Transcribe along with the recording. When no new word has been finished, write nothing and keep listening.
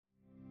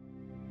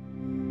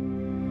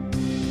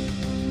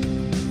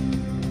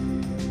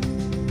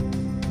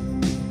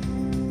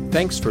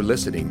Thanks for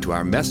listening to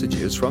our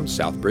messages from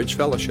Southbridge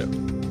Fellowship.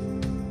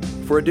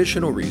 For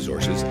additional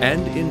resources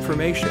and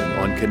information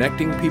on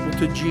connecting people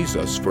to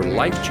Jesus for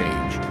life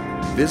change,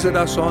 visit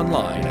us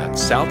online at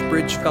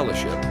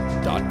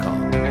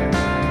southbridgefellowship.com.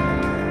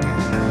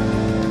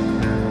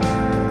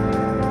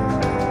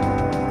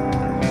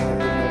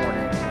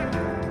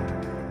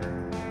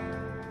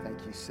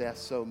 Thank you, Seth,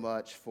 so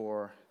much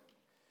for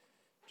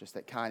just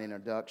that kind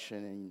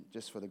introduction and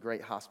just for the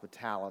great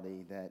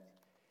hospitality that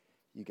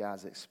you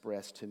guys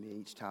express to me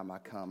each time I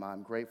come.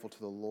 I'm grateful to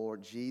the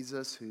Lord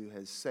Jesus who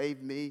has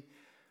saved me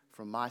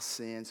from my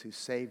sins, who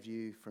saved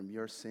you from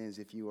your sins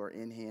if you are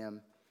in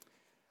him.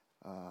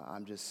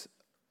 I'm just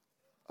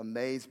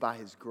amazed by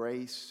his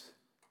grace,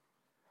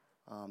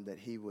 that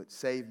he would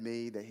save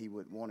me, that he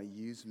would want to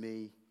use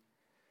me,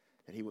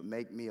 that he would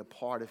make me a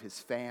part of his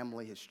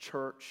family, his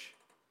church.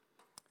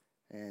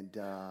 And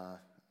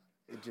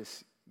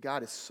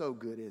God is so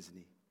good, isn't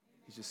he?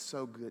 He's just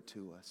so good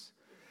to us.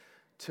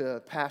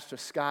 To Pastor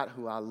Scott,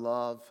 who I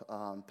love,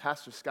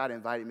 Pastor Scott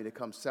invited me to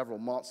come several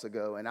months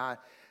ago, and I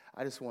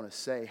just want to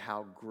say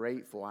how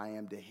grateful I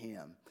am to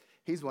him.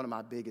 He's one of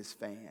my biggest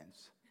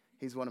fans.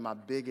 He's one of my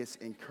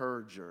biggest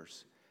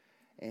encouragers,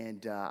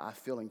 and I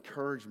feel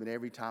encouragement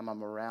every time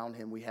I'm around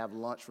him. We have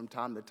lunch from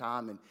time to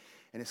time, and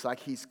it's like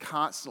he's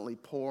constantly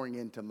pouring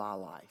into my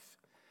life.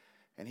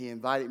 And he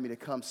invited me to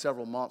come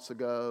several months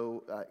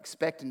ago,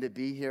 expecting to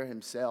be here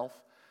himself.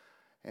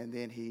 And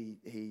then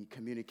he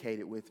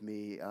communicated with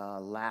me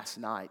last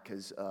night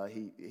because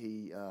he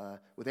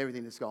with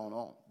everything that's going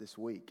on this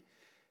week,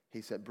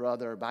 he said,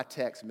 "Brother," by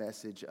text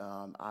message,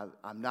 I'm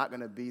not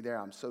going to be there.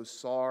 I'm so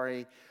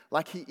sorry.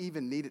 Like he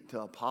even needed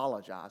to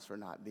apologize for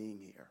not being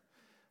here.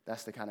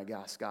 That's the kind of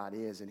guy Scott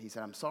is. And he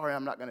said, "I'm sorry,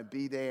 I'm not going to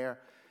be there."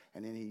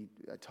 And then he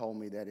told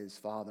me that his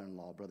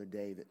father-in-law, Brother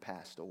David,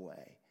 passed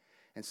away.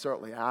 And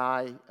certainly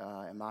I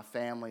and my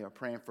family are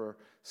praying for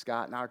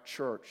Scott, and our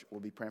church will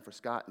be praying for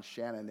Scott and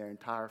Shannon, their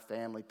entire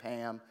family,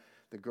 Pam,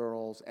 the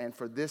girls, and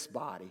for this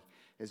body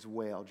as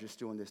well, just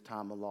during this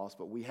time of loss.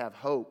 But we have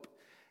hope,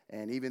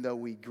 and even though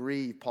we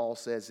grieve, Paul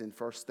says in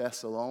 1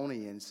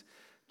 Thessalonians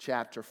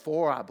chapter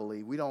 4, I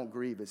believe, we don't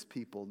grieve as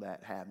people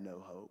that have no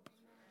hope.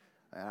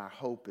 And our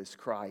hope is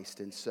Christ,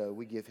 and so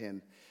we give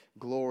him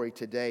glory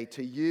today.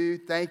 To you,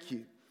 thank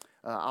you.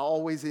 I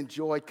always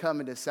enjoy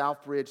coming to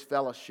Southbridge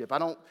Fellowship. I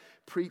don't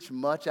preach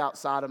much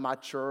outside of my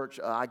church.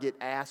 I get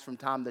asked from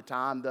time to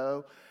time,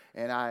 though,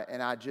 and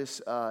I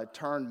just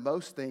turn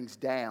most things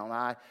down.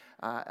 I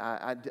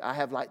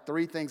have like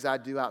 3 things I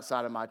do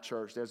outside of my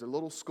church. There's a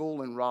little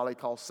school in Raleigh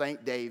called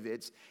St.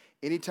 David's.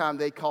 Anytime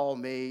they call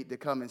me to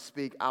come and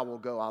speak, I will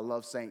go. I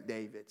love St.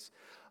 David's.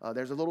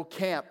 There's a little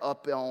camp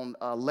up on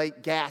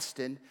Lake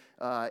Gaston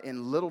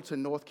in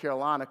Littleton, North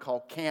Carolina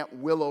called Camp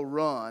Willow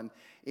Run.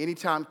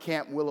 Anytime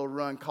Camp Willow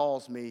Run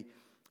calls me,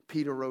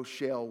 Peter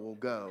Rochelle will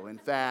go. In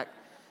fact,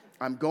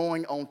 I'm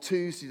going on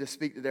Tuesday to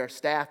speak to their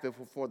staff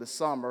for the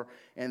summer,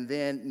 and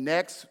then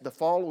the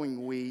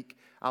following week,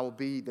 I will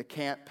be the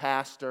camp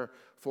pastor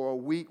for a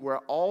week where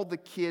all the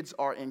kids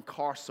are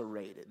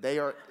incarcerated. They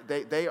are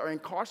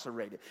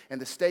incarcerated,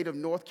 and the state of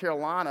North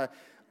Carolina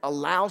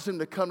allows them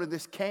to come to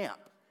this camp,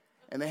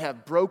 and they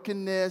have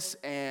brokenness,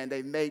 and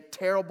they made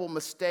terrible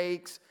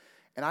mistakes.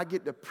 And I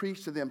get to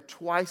preach to them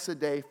twice a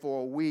day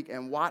for a week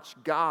and watch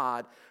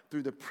God,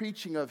 through the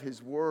preaching of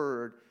his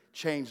word,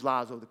 change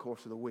lives over the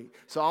course of the week.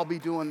 So I'll be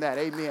doing that.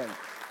 Amen.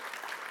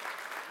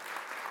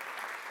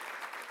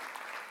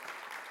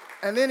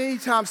 And then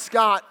anytime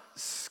Scott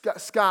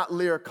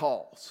Lear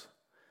calls,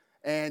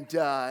 and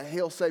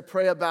he'll say,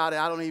 "Pray about it."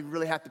 I don't even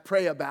really have to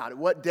pray about it.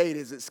 "What date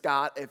is it,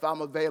 Scott? If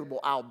I'm available,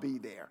 I'll be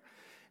there."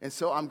 And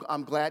so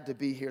I'm glad to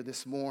be here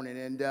this morning.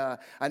 And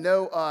I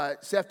know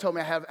Seth told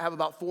me I have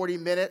about 40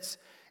 minutes,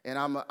 and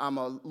I'm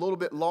a little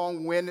bit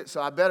long-winded, so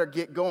I better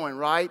get going,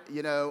 right?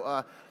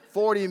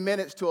 40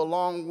 minutes to a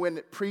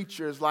long-winded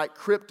preacher is like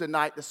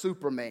kryptonite to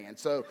Superman.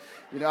 So,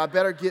 I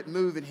better get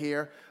moving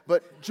here.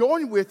 But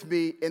join with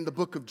me in the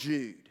book of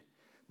Jude.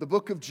 The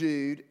book of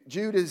Jude.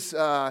 Jude is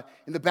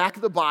in the back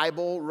of the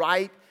Bible,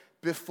 right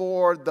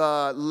before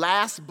the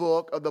last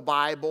book of the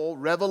Bible,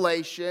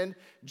 Revelation.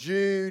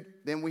 Jude,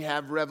 then we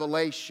have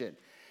Revelation.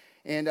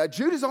 And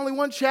Jude is only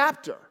one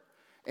chapter.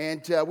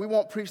 And we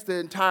won't preach the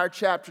entire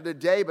chapter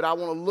today, but I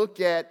want to look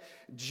at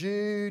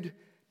Jude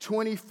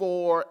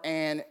 24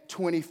 and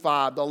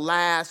 25, the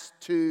last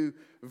 2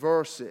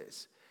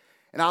 verses.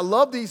 And I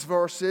love these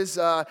verses.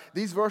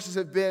 These verses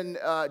have been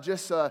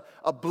just a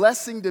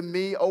blessing to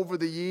me over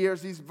the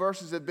years. These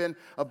verses have been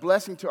a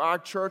blessing to our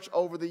church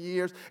over the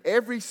years.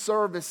 Every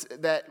service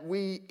that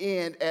we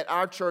end at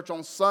our church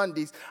on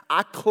Sundays,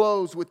 I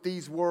close with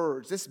these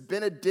words, this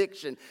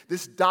benediction,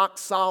 this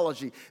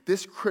doxology,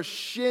 this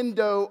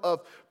crescendo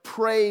of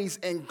praise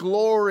and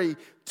glory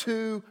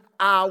to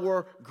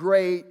our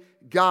great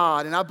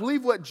God. And I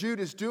believe what Jude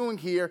is doing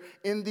here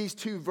in these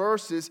 2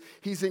 verses,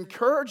 he's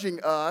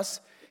encouraging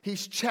us.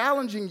 He's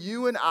challenging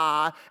you and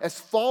I as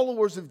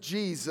followers of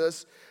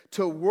Jesus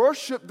to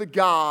worship the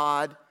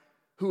God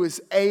who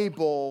is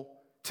able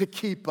to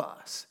keep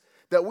us.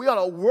 that we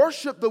ought to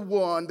worship the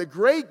one, the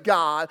great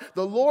God,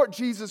 the Lord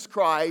Jesus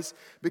Christ,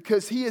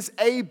 because he is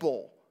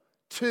able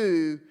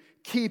to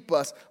keep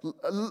us.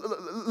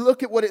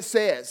 Look at what it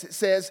says. It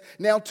says,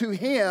 now to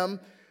him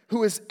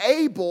who is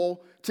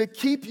able to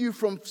keep you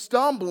from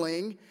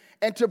stumbling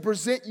and to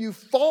present you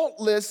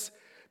faultless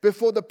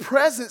before the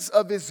presence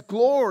of his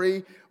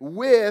glory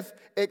with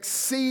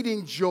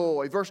exceeding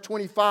joy. Verse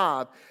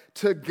 25,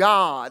 to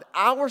God,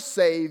 our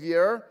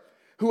Savior,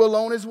 who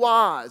alone is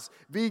wise,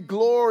 be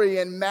glory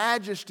and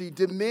majesty,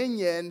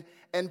 dominion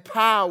and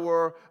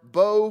power,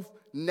 both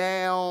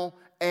now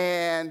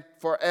and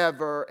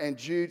forever. And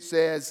Jude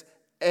says,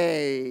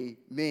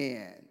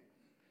 amen.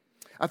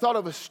 I thought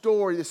of a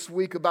story this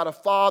week about a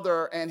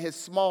father and his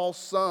small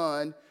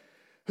son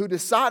who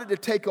decided to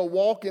take a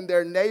walk in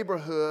their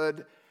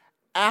neighborhood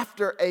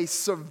after a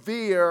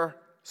severe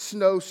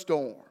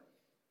snowstorm.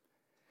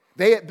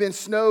 They had been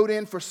snowed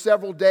in for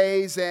several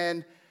days,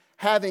 and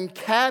having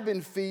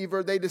cabin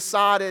fever, they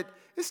decided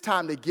it's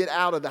time to get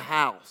out of the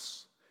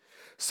house.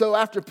 So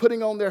after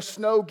putting on their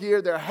snow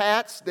gear, their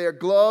hats, their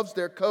gloves,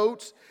 their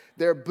coats,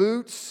 their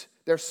boots,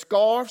 their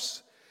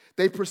scarves,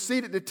 they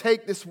proceeded to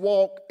take this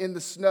walk in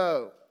the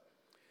snow.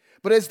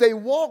 But as they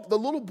walked, the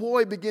little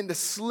boy began to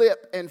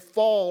slip and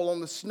fall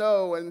on the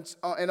snow and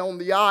on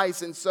the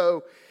ice. And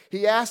so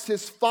he asked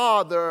his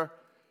father,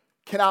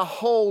 can I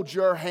hold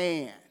your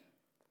hand?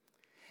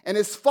 And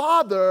his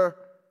father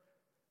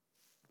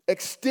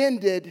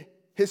extended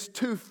his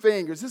two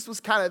fingers. This was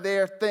kind of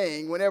their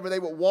thing. Whenever they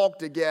would walk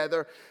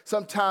together,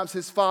 sometimes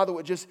his father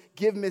would just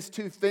give him his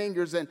two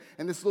fingers, and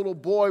this little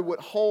boy would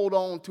hold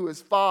on to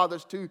his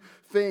father's two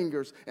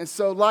fingers. And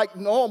so like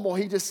normal,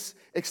 he just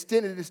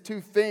extended his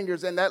two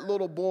fingers, and that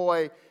little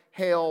boy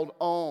held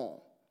on.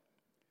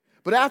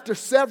 But after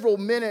several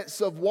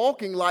minutes of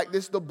walking like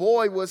this, the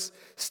boy was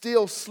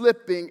still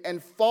slipping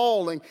and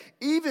falling,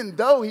 even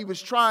though he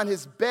was trying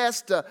his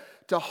best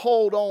to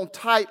hold on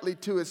tightly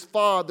to his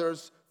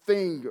father's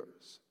fingers.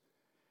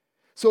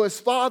 So his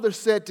father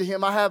said to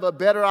him, I have a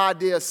better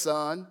idea,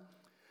 son.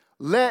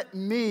 Let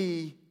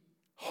me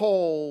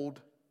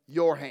hold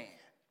your hand.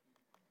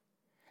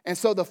 And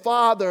so the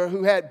father,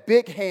 who had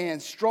big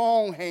hands,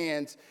 strong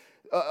hands,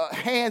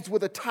 hands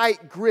with a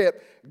tight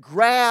grip,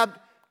 grabbed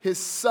his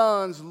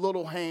son's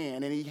little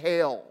hand and he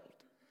held.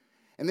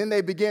 And then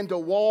they began to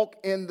walk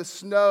in the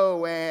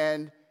snow,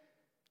 and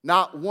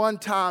not one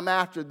time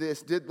after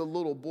this did the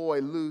little boy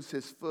lose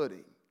his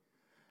footing.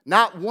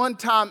 Not one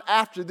time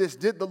after this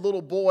did the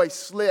little boy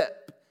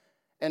slip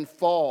and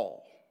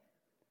fall.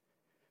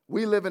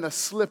 We live in a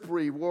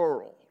slippery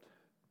world.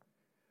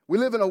 We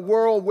live in a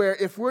world where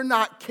if we're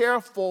not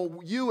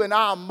careful, you and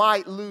I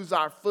might lose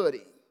our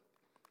footing.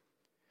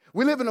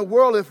 We live in a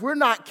world, if we're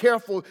not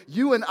careful,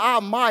 you and I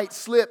might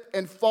slip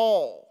and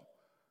fall.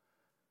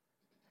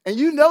 And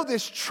you know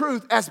this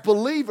truth as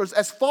believers,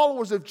 as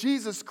followers of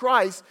Jesus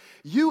Christ,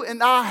 you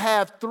and I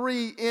have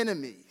three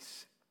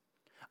enemies.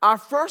 Our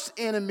first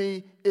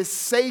enemy is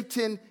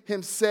Satan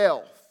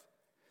himself,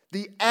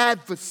 the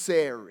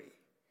adversary.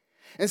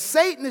 And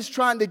Satan is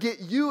trying to get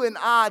you and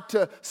I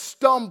to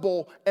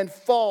stumble and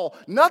fall.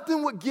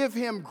 Nothing would give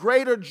him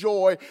greater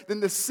joy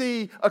than to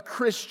see a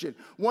Christian,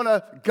 one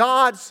of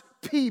God's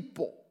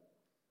people,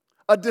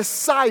 a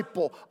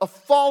disciple, a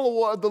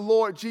follower of the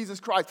Lord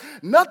Jesus Christ.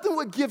 Nothing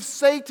would give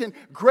Satan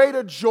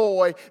greater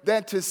joy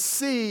than to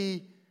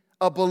see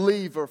a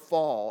believer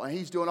fall. And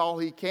he's doing all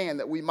he can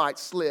that we might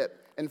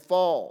slip and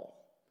fall.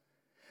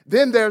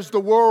 Then there's the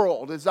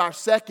world, is our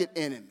second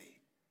enemy.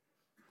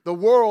 The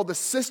world, the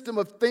system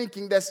of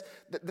thinking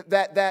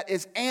that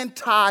is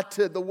anti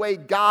to the way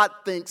God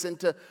thinks and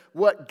to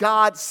what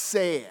God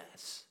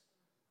says.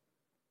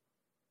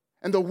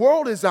 And the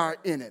world is our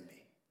enemy.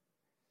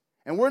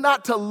 And we're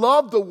not to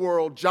love the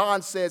world,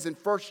 John says in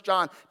 1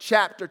 John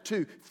chapter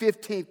 2,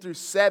 15 through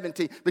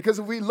 17. Because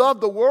if we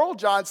love the world,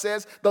 John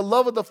says, the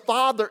love of the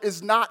Father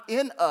is not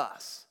in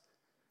us.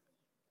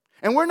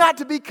 And we're not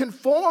to be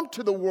conformed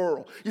to the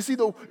world. You see,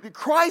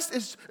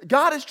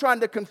 God is trying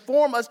to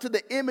conform us to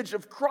the image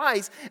of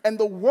Christ, and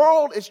the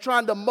world is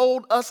trying to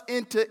mold us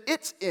into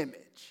its image.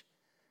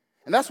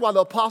 And that's why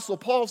the Apostle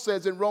Paul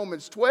says in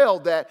Romans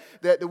 12 that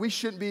we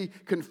shouldn't be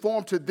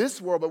conformed to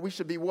this world, but we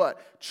should be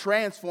what?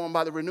 Transformed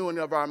by the renewing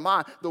of our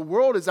mind. The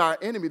world is our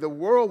enemy. The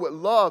world would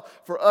love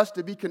for us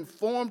to be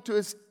conformed to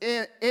its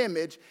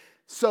image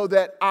so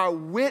that our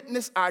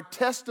witness, our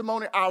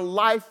testimony, our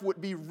life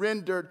would be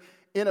rendered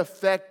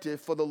ineffective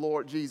for the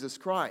Lord Jesus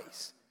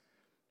Christ.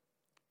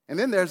 And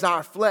then there's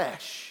our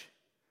flesh.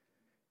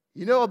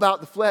 You know about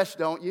the flesh,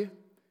 don't you?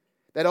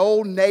 That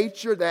old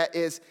nature that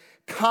is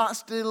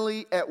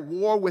constantly at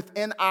war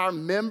within our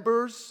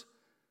members,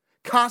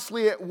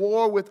 constantly at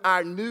war with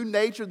our new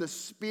nature, the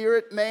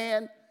spirit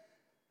man.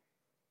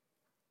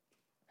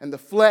 And the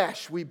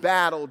flesh we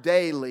battle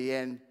daily,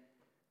 and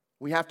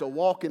we have to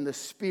walk in the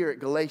spirit,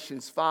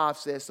 Galatians 5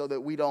 says, so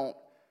that we don't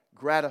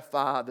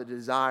gratify the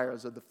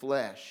desires of the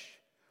flesh.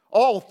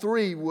 All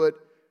three would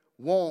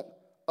want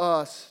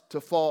us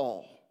to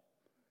fall.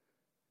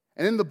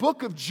 And in the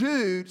book of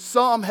Jude,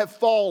 some have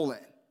fallen.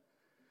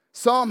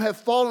 Some have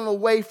fallen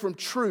away from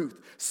truth.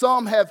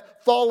 Some have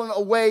fallen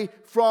away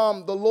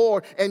from the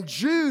Lord. And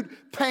Jude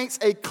paints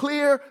a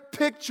clear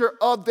picture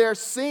of their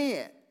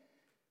sin.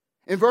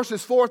 In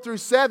verses 4 through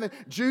 7,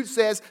 Jude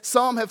says,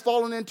 some have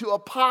fallen into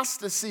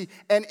apostasy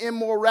and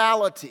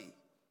immorality.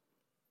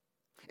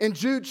 In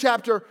Jude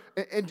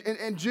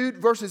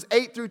verses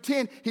 8 through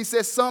 10, he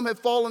says some have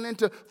fallen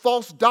into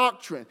false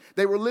doctrine.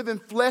 They were living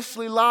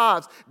fleshly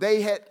lives.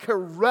 They had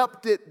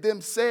corrupted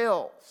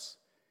themselves.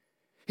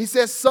 He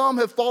says some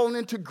have fallen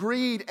into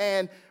greed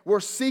and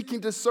were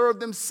seeking to serve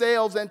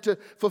themselves and to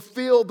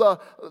fulfill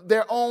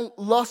their own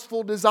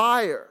lustful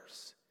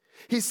desires.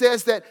 He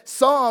says that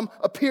some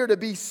appear to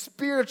be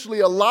spiritually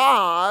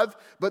alive,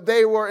 but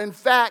they were in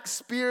fact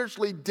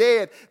spiritually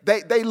dead.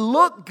 They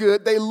look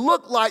good. They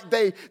look like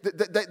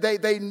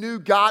they knew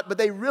God, but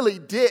they really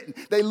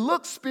didn't. They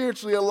looked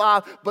spiritually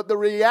alive, but the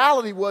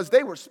reality was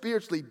they were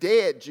spiritually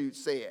dead, Jude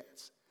says.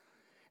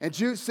 And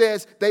Jude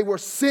says they were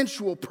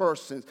sensual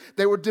persons.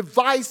 They were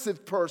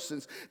divisive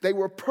persons. They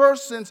were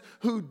persons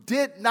who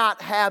did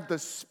not have the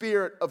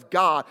Spirit of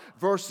God,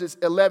 verses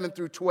 11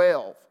 through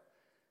 12.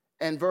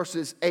 And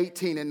verses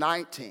 18 and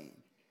 19.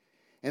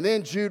 And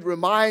then Jude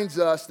reminds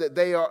us that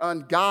they are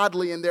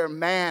ungodly in their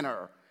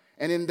manner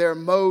and in their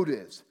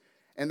motives,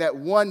 and that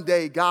one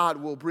day God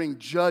will bring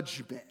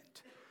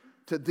judgment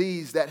to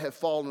these that have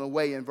fallen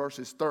away in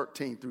verses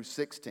 13 through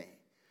 16.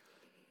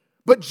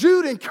 But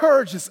Jude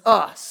encourages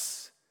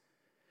us.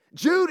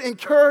 Jude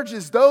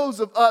encourages those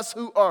of us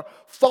who are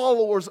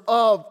followers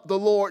of the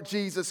Lord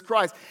Jesus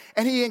Christ.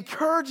 And he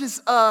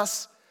encourages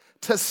us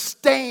to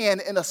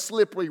stand in a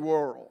slippery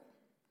world.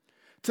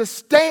 To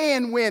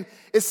stand when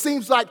it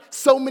seems like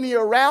so many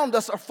around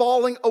us are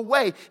falling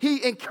away.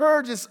 He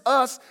encourages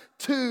us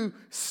to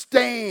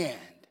stand.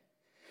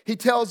 He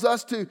tells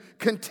us to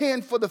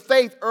contend for the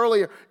faith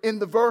earlier in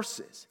the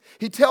verses.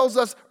 He tells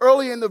us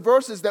earlier in the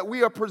verses that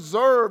we are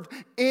preserved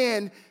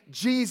in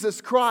Jesus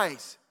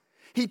Christ.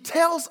 He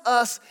tells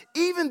us,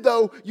 even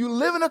though you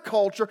live in a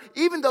culture,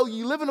 even though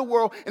you live in a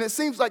world, and it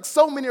seems like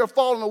so many are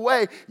falling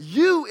away,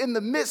 you in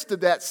the midst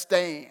of that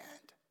stand.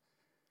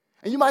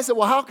 And you might say,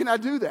 well, how can I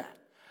do that?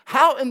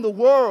 How in the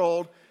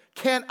world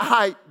can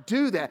I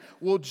do that?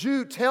 Well,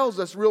 Jude tells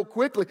us real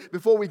quickly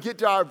before we get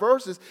to our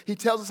verses, he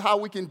tells us how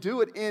we can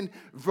do it in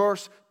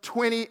verse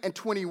 20 and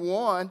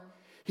 21.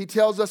 He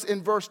tells us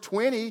in verse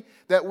 20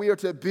 that we are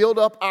to build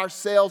up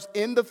ourselves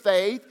in the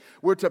faith.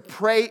 We're to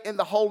pray in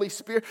the Holy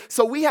Spirit.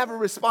 So we have a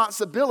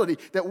responsibility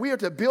that we are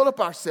to build up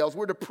ourselves.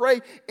 We're to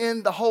pray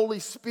in the Holy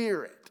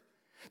Spirit.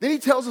 Then he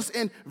tells us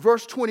in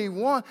verse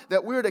 21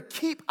 that we're to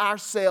keep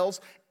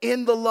ourselves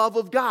in the love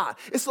of God.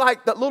 It's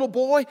like that little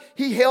boy,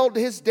 he held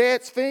his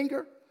dad's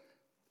finger.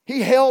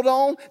 He held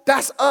on.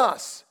 That's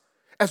us.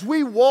 As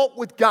we walk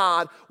with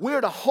God,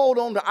 we're to hold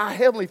on to our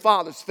Heavenly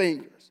Father's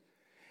fingers.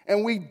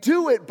 And we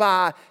do it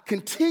by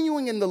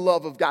continuing in the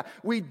love of God.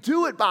 We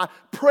do it by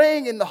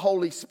praying in the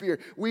Holy Spirit.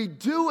 We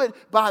do it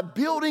by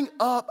building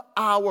up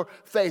our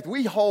faith.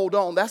 We hold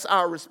on. That's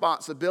our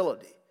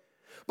responsibility.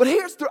 But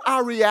here's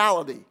our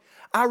reality.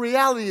 Our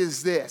reality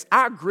is this.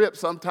 Our grip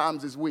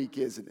sometimes is weak,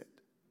 isn't it?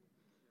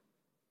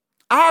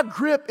 Our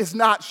grip is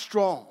not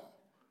strong.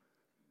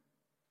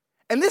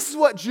 And this is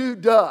what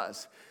Jude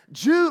does.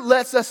 Jude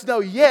lets us know,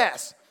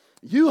 yes,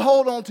 you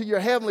hold on to your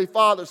Heavenly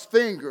Father's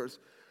fingers,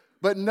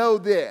 but know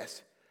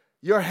this,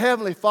 your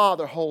Heavenly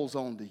Father holds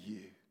on to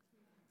you.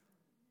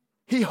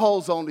 He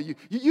holds on to you.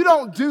 You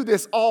don't do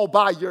this all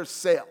by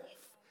yourself.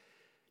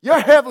 Your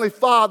Heavenly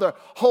Father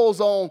holds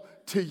on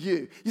to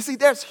you. You see,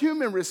 there's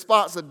human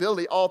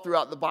responsibility all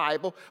throughout the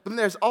Bible, but then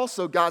there's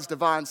also God's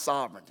divine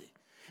sovereignty.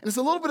 And it's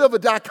a little bit of a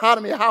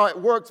dichotomy of how it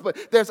works,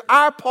 but there's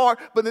our part,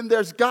 but then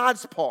there's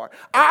God's part.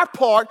 Our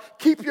part,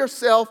 keep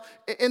yourself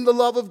in the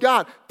love of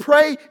God.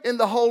 Pray in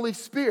the Holy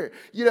Spirit.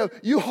 You know,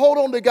 you hold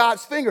on to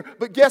God's finger,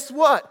 but guess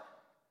what?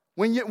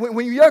 When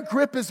your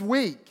grip is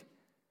weak,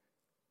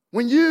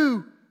 when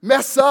you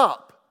mess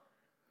up,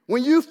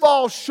 when you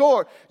fall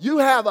short, you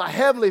have a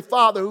Heavenly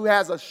Father who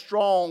has a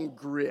strong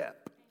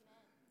grip.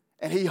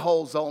 And He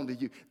holds on to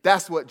you.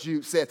 That's what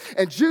Jude says.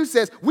 And Jude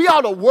says we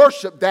ought to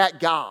worship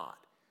that God.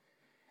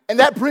 And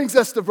that brings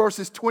us to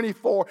verses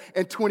 24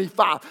 and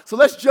 25. So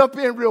let's jump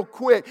in real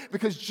quick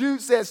because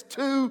Jude says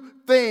two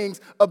things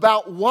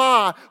about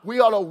why we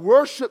ought to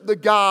worship the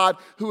God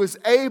who is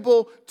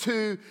able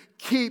to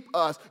keep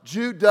us.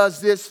 Jude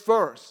does this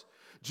first.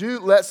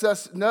 Jude lets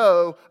us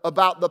know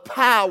about the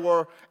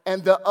power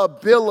and the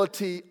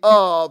ability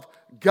of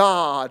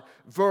God.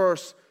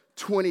 Verse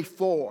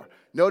 24.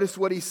 Notice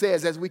what he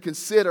says as we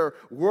consider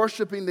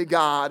worshiping the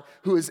God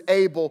who is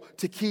able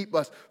to keep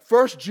us.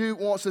 First, Jude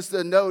wants us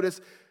to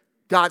notice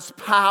God's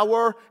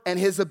power and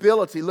His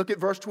ability. Look at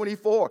verse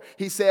 24.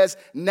 He says,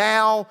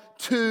 now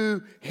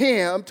to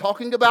Him,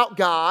 talking about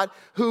God,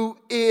 who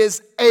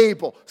is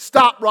able.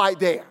 Stop right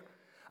there.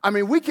 I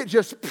mean, we could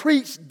just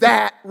preach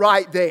that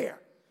right there.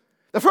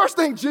 The first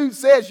thing Jude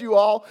says, you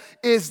all,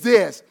 is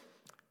this.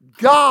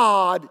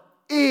 God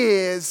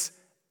is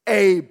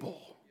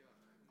able.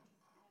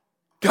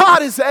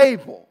 God is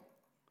able.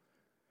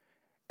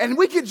 And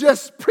we could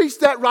just preach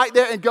that right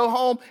there and go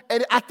home,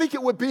 and I think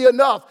it would be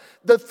enough.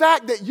 The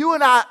fact that you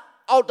and I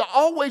ought to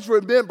always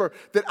remember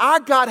that our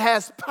God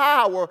has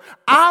power.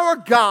 Our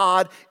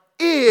God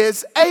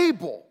is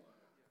able.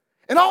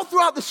 And all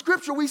throughout the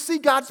scripture, we see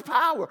God's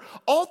power.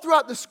 All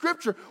throughout the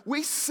scripture,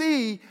 we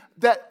see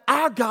that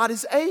our God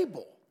is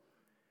able.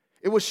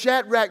 It was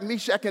Shadrach,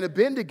 Meshach, and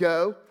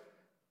Abednego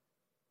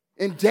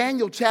in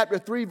Daniel chapter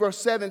 3, verse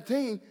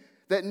 17,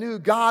 that knew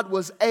God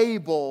was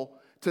able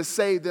to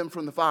save them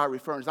from the fiery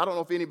furnace. I don't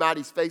know if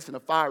anybody's facing a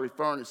fiery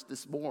furnace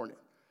this morning,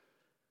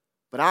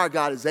 but our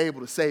God is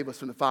able to save us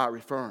from the fiery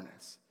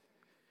furnace.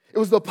 It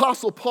was the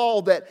Apostle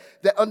Paul that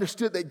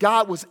understood that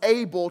God was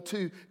able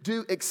to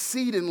do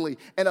exceedingly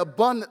and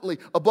abundantly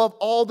above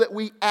all that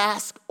we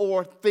ask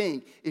or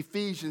think.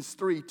 Ephesians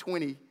 3,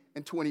 20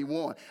 and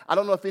 21. I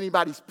don't know if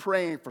anybody's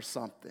praying for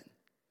something,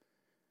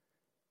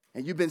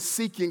 and you've been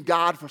seeking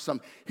God for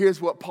something. Here's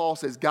what Paul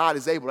says. God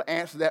is able to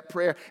answer that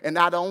prayer, and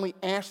not only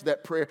answer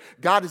that prayer,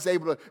 God is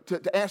able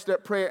to answer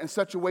that prayer in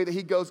such a way that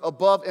he goes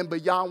above and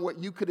beyond what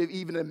you could have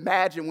even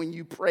imagined when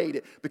you prayed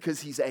it,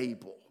 because he's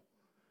able.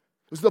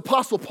 It was the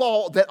Apostle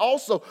Paul that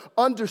also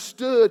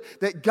understood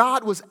that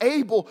God was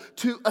able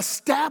to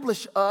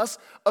establish us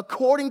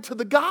according to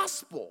the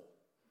gospel.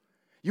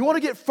 You want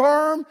to get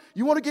firm?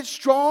 You want to get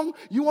strong?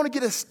 You want to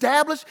get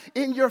established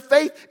in your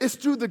faith? It's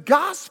through the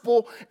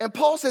gospel. And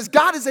Paul says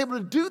God is able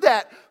to do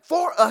that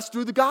for us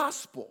through the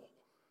gospel.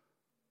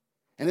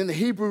 And then the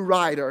Hebrew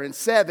writer in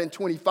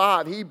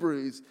 7:25,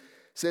 Hebrews,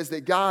 says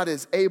that God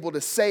is able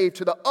to save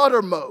to the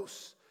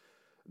uttermost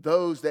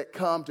those that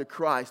come to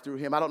Christ through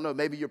him. I don't know,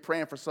 maybe you're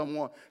praying for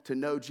someone to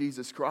know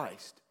Jesus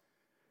Christ.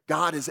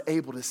 God is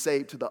able to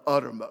save to the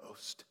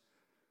uttermost.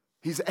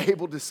 He's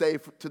able to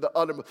save to the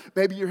uttermost.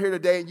 Maybe you're here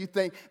today and you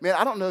think, man,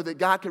 I don't know that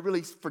God could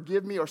really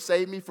forgive me or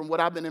save me from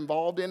what I've been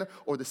involved in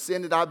or the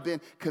sin that I've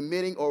been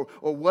committing or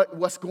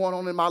what's going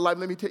on in my life.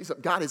 Let me tell you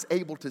something. God is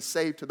able to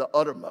save to the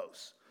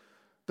uttermost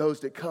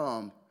those that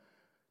come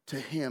to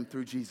him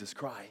through Jesus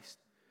Christ.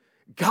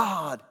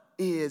 God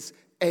is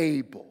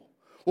able.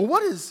 Well,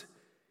 what is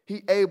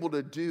he able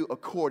to do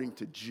according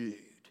to Jude?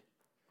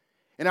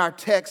 In our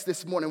text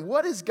this morning,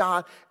 what is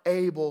God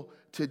able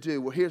to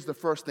do? Well, here's the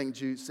first thing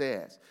Jude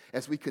says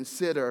as we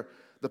consider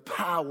the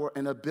power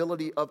and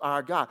ability of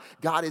our God.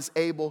 God is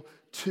able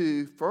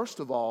to, first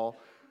of all,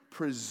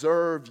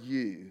 preserve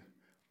you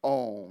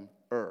on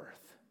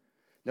earth.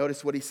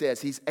 Notice what he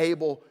says. He's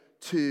able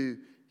to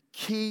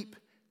keep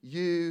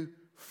you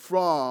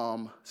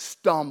from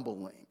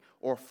stumbling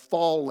or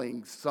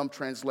falling, some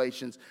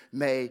translations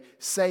may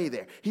say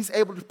there. He's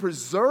able to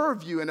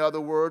preserve you, in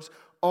other words,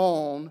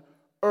 on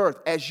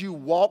earth. As you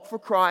walk for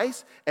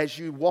Christ, as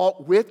you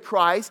walk with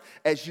Christ,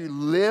 as you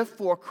live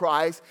for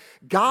Christ,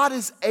 God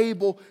is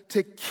able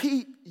to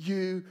keep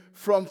you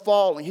from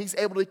falling. He's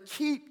able to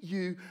keep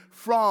you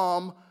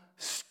from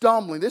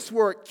stumbling. This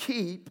word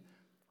keep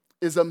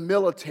is a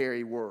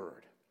military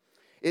word.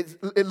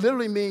 It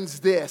literally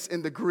means this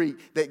in the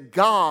Greek, that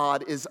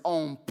God is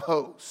on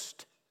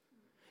post.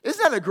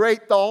 Isn't that a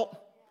great thought?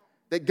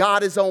 That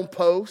God is on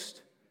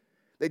post,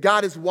 that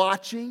God is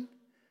watching,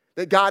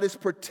 that God is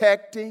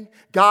protecting.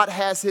 God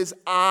has his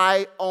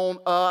eye on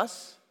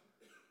us.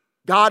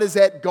 God is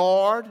at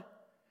guard.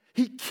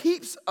 He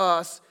keeps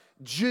us,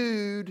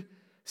 Jude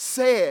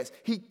says.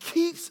 He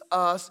keeps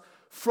us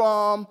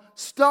from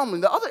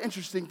stumbling. The other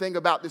interesting thing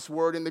about this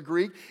word in the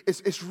Greek is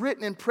it's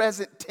written in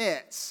present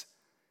tense.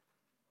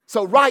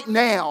 So right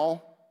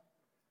now,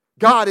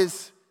 God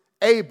is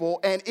able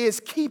and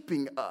is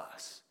keeping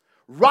us.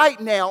 Right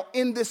now,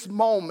 in this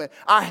moment,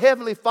 our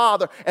Heavenly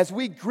Father, as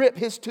we grip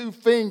his two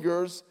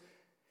fingers,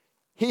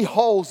 he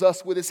holds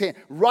us with his hand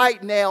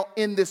right now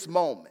in this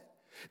moment.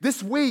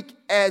 This week,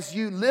 as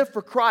you live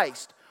for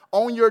Christ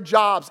on your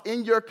jobs,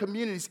 in your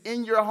communities,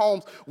 in your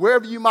homes,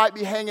 wherever you might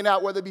be hanging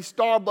out, whether it be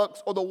Starbucks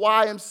or the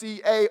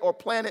YMCA or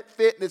Planet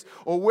Fitness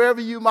or wherever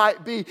you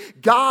might be,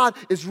 God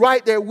is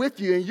right there with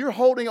you and you're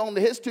holding on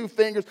to his two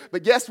fingers.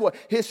 But guess what?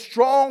 His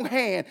strong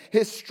hand,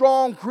 his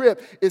strong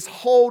grip is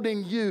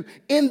holding you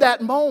in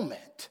that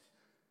moment.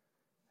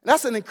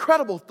 That's an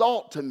incredible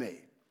thought to me.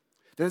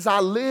 That as I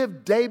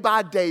live day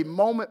by day,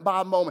 moment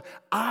by moment,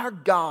 our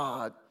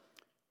God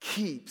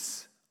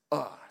keeps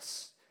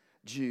us,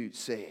 Jude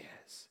says.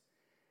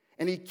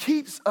 And he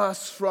keeps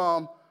us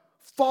from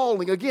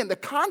falling. Again, the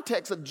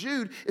context of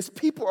Jude is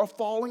people are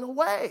falling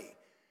away.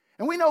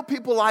 And we know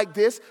people like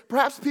this,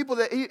 perhaps people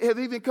that have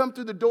even come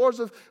through the doors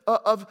of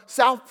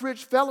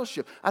Southbridge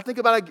Fellowship. I think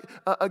about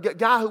a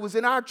guy who was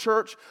in our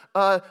church.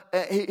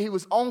 He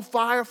was on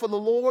fire for the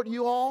Lord,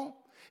 you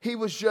all. He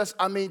was just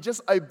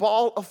a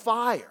ball of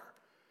fire.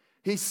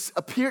 He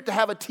appeared to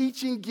have a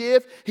teaching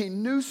gift. He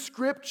knew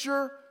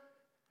scripture.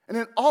 And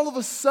then all of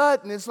a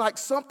sudden, it's like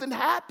something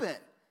happened.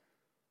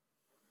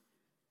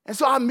 And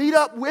so I meet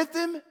up with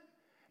him,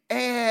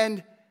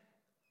 and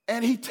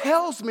he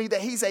tells me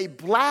that he's a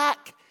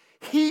black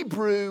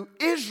Hebrew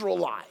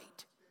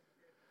Israelite.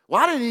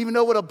 Well, I didn't even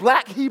know what a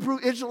black Hebrew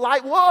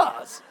Israelite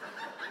was.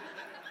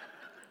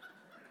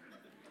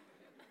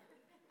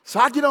 So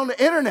I get on the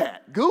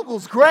internet.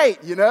 Google's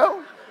great, you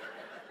know.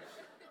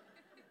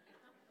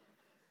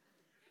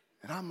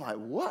 And I'm like,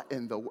 what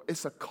in the world?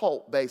 It's a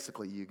cult,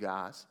 basically, you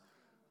guys.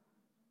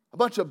 A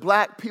bunch of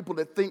black people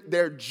that think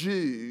they're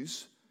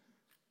Jews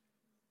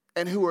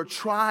and who are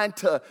trying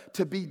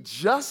to be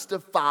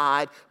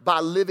justified by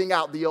living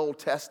out the Old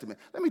Testament.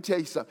 Let me tell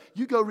you something.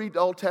 You go read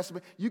the Old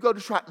Testament. You go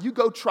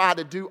try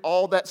to do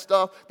all that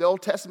stuff the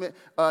Old Testament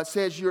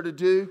says you're to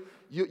do.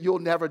 You'll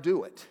never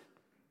do it.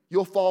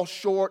 You'll fall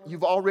short.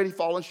 You've already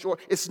fallen short.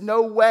 It's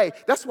no way.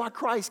 That's why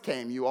Christ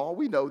came, you all.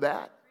 We know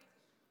that.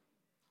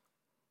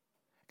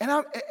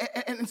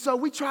 And so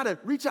we try to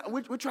reach out.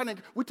 We're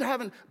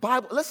having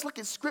Bible. Let's look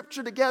at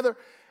Scripture together.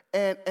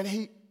 And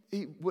he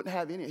wouldn't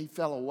have any. He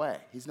fell away.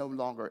 He's no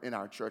longer in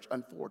our church,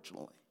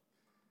 unfortunately.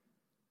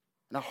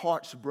 And our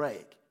hearts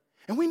break.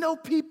 And we know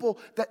people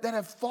that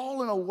have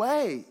fallen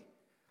away,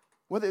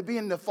 whether it be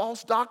in the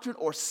false doctrine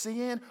or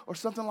sin or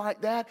something like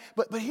that.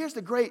 But here's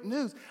the great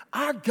news.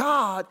 Our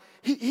God,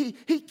 He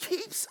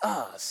keeps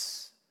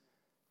us.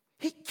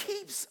 He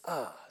keeps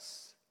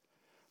us.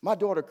 My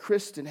daughter,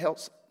 Kristen,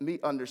 helps me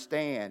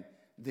understand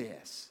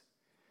this.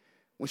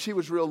 When she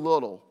was real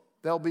little,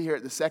 they'll be here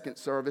at the second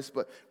service,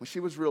 but when she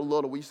was real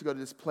little, we used to go to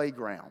this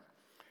playground.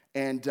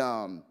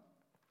 And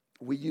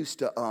we used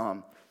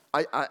to,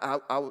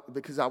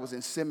 because I was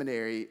in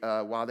seminary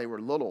while they were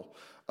little,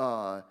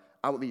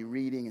 I would be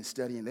reading and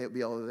studying. They would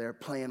be over there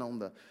playing on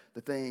the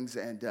things.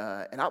 And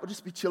I would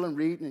just be chilling,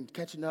 reading and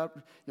catching up,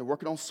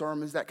 working on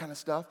sermons, that kind of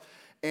stuff.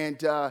 And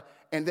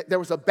there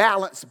was a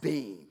balance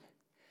beam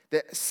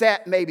that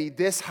sat maybe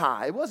this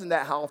high. It wasn't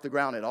that high off the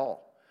ground at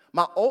all.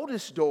 My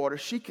oldest daughter,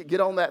 she could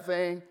get on that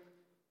thing,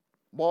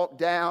 walk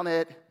down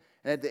it,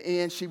 and at the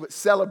end she would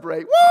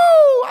celebrate. Woo,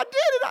 I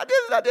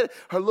did it.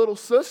 Her little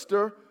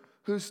sister,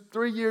 who's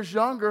 3 years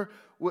younger,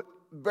 would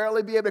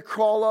barely be able to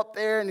crawl up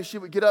there, and then she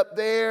would get up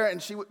there,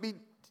 and she would be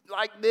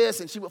like this,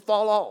 and she would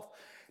fall off.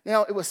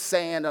 Now, it was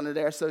sand under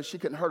there, so she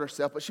couldn't hurt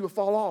herself, but she would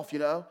fall off,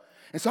 And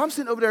so I'm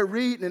sitting over there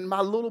reading, and my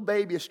little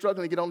baby is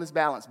struggling to get on this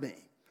balance beam.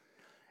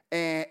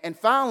 And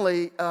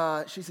finally,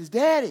 she says,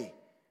 Daddy.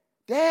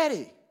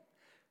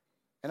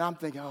 And I'm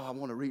thinking, I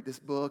want to read this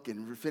book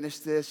and finish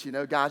this.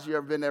 Guys, you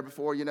ever been there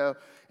before, And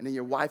then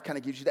your wife kind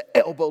of gives you the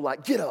elbow,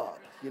 like, get up,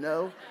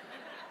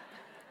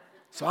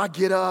 So I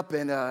get up,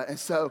 and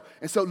so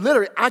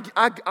literally,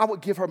 I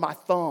would give her my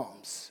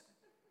thumbs.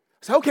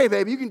 I said, okay,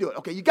 baby, you can do it.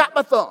 Okay, you got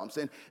my thumbs.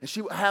 And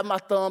she would have my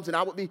thumbs, and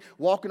I would be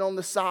walking on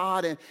the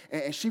side,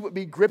 and she would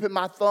be gripping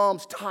my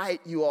thumbs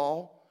tight, you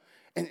all.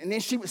 And then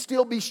she would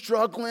still be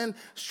struggling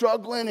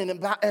and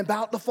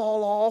about to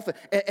fall off.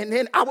 And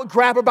then I would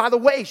grab her by the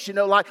waist,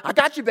 like, I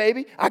got you,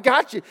 baby. I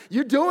got you.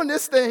 You're doing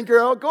this thing,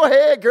 girl. Go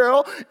ahead,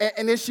 girl.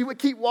 And then she would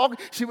keep walking.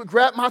 She would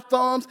grab my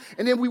thumbs,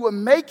 and then we would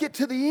make it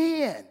to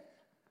the end.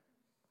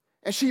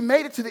 And she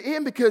made it to the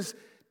end because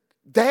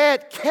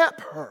Dad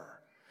kept her.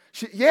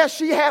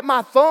 She had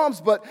my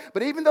thumbs, but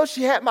even though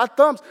she had my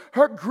thumbs,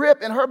 her grip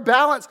and her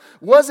balance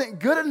wasn't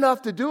good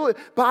enough to do it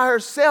by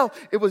herself.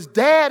 It was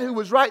Dad who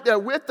was right there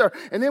with her.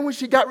 And then when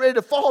she got ready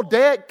to fall,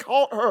 Dad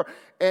caught her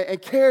and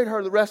carried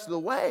her the rest of the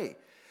way.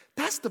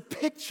 That's the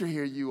picture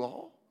here, you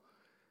all.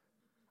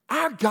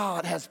 Our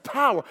God has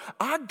power.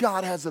 Our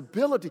God has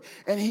ability.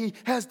 And He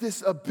has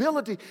this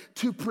ability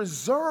to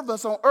preserve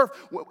us on earth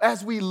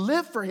as we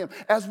live for Him,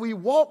 as we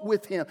walk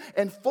with Him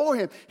and for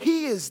Him.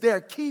 He is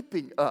there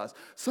keeping us.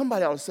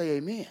 Somebody ought to say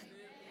amen.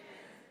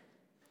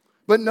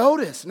 But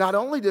notice, not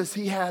only does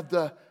He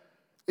have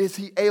is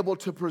He able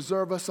to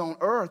preserve us on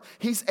earth,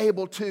 He's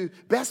able to,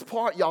 best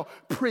part, y'all,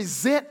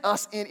 present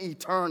us in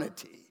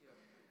eternity.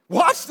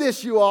 Watch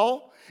this, you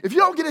all. If you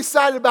don't get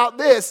excited about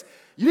this,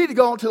 you need to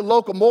go into the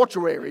local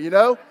mortuary,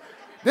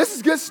 This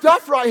is good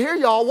stuff right here,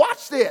 y'all.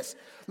 Watch this.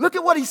 Look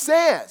at what He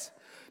says.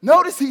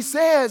 Notice He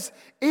says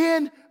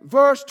in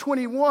verse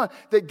 21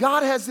 that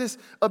God has this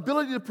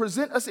ability to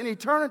present us in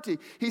eternity.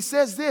 He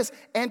says this,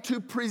 and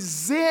to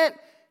present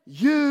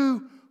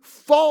you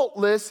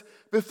faultless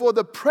before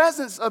the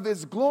presence of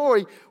His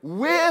glory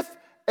with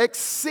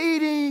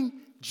exceeding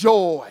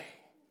joy.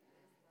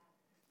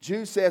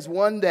 Jude says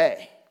one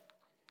day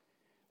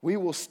we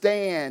will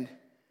stand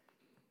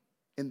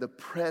in the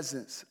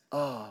presence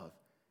of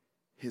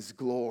His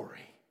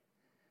glory.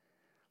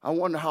 I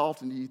wonder how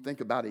often do you think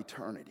about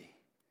eternity?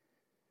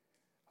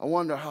 I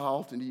wonder how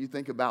often do you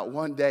think about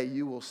one day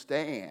you will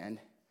stand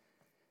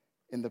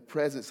in the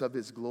presence of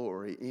His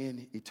glory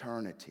in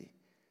eternity?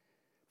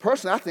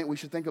 Personally, I think we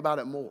should think about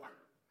it more.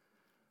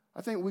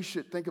 I think we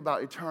should think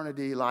about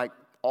eternity like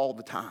all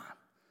the time.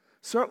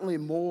 Certainly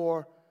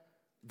more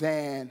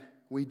than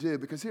we do,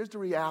 because here's the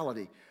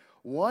reality.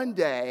 One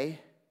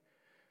day,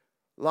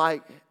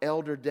 like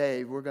Elder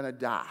Dave, we're going to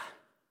die.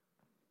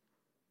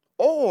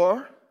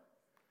 Or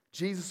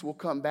Jesus will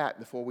come back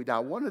before we die.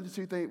 One of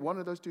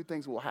those two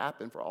things will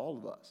happen for all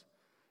of us.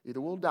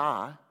 Either we'll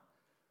die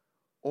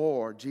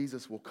or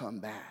Jesus will come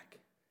back.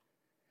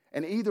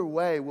 And either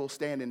way, we'll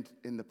stand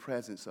in the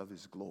presence of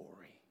His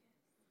glory.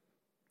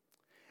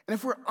 And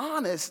if we're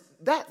honest,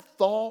 that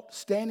thought,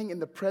 standing in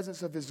the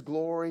presence of His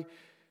glory,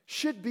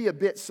 should be a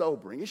bit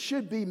sobering. It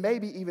should be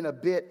maybe even a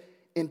bit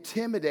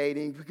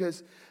intimidating,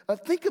 because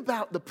think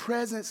about the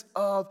presence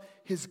of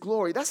his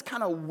glory. That's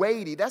kind of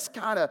weighty. That's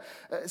kind of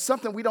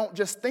something we don't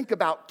just think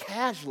about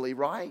casually,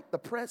 right? The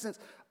presence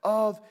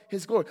of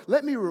his glory.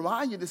 Let me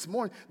remind you this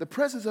morning, the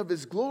presence of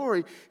his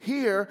glory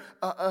here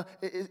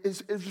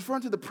is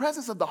referring to the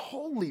presence of the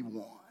Holy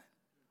One.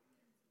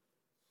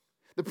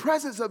 The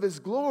presence of his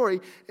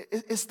glory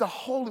is the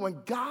Holy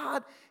One,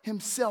 God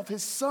himself,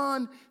 his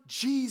Son,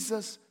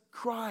 Jesus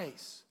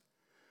Christ,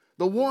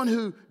 the one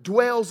who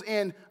dwells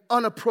in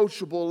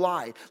unapproachable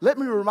light. Let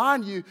me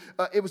remind you,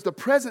 it was the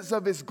presence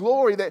of his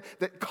glory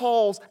that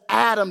caused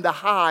Adam to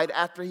hide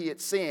after he had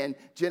sinned,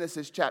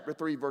 Genesis chapter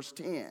 3, verse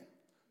 10.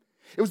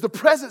 It was the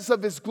presence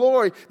of his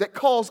glory that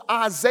caused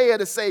Isaiah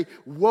to say,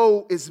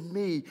 "Woe is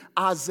me,"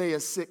 Isaiah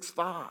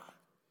 6:5.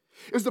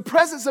 It was the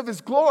presence of his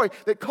glory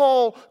that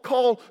called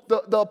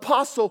the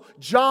apostle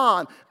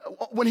John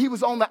when he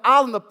was on the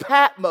island of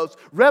Patmos,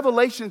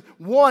 Revelation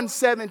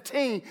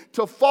 1:17,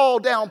 to fall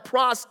down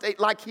prostrate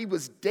like he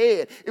was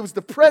dead. It was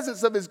the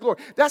presence of his glory.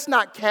 That's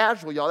not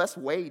casual, y'all. That's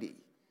weighty.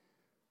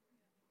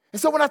 And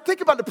so when I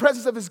think about the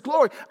presence of his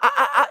glory,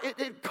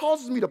 it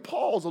causes me to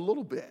pause a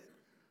little bit.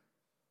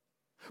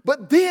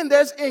 But then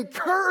there's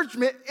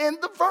encouragement in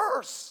the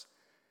verse.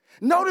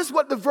 Notice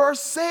what the verse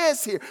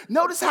says here.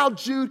 Notice how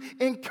Jude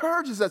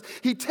encourages us.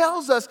 He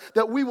tells us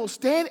that we will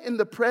stand in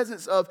the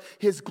presence of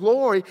his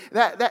glory.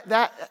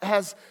 That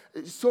has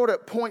sort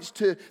of points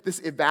to this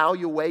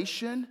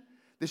evaluation,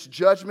 this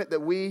judgment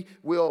that we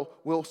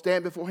will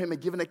stand before him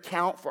and give an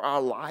account for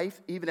our life,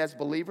 even as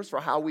believers, for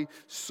how we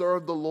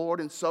serve the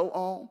Lord and so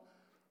on.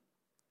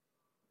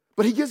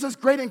 But he gives us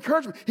great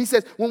encouragement. He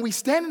says, when we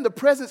stand in the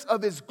presence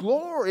of his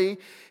glory,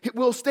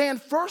 we'll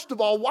stand, first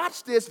of all,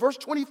 watch this, verse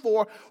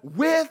 24,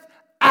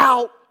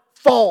 without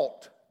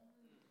fault.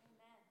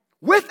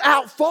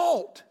 Without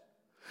fault.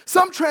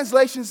 Some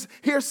translations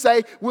here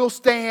say we'll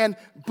stand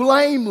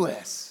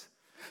blameless.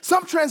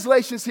 Some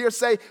translations here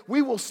say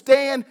we will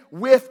stand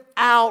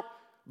without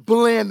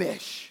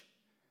blemish.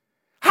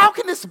 How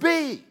can this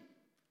be?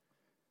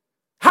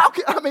 How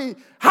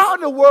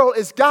in the world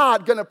is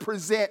God going to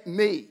present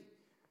me?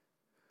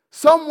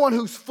 Someone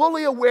who's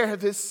fully aware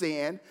of his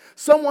sin,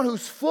 someone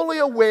who's fully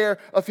aware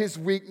of his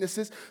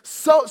weaknesses,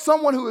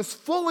 someone who is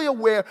fully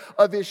aware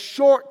of his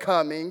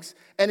shortcomings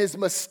and his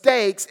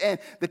mistakes and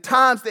the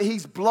times that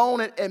he's blown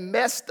it and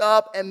messed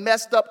up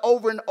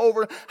over and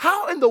over.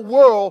 How in the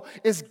world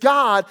is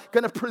God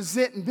going to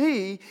present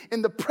me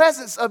in the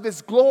presence of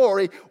his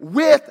glory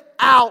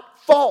without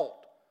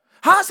fault?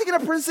 How is he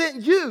going to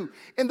present you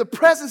in the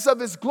presence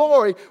of his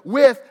glory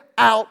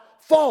without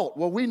fault?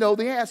 Well, we know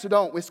the answer,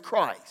 don't we? It's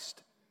Christ.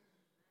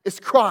 It's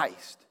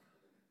Christ.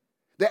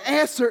 The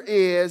answer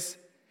is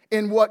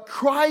in what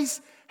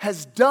Christ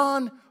has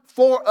done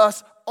for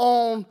us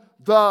on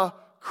the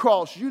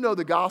cross. You know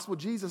the gospel.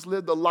 Jesus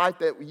lived the life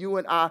that you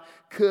and I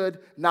could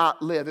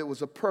not live. It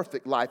was a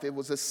perfect life. It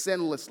was a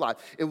sinless life.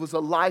 It was a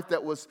life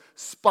that was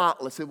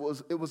spotless. It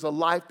was a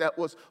life that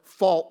was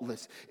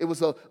faultless. It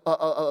was a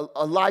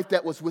life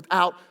that was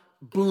without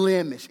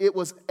blemish. It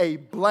was a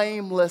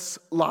blameless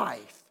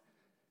life.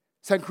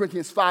 2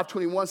 Corinthians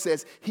 5:21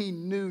 says, he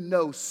knew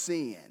no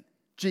sin,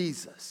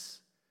 Jesus.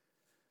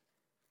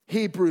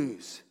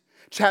 Hebrews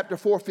chapter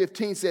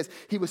 4:15 says,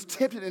 he was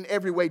tempted in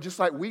every way just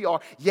like we are,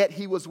 yet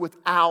he was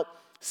without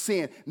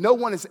sin. No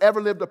one has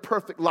ever lived a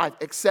perfect life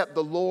except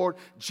the Lord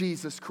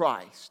Jesus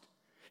Christ.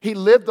 He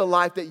lived the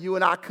life that you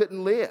and I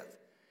couldn't live.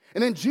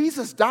 And then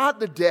Jesus died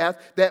the death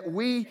that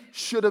we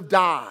should have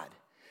died,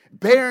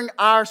 bearing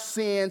our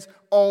sins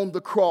on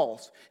the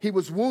cross. He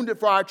was wounded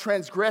for our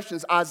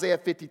transgressions, Isaiah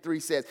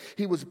 53 says.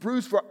 He was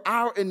bruised for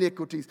our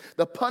iniquities.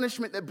 The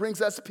punishment that brings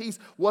us peace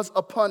was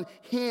upon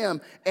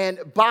him, and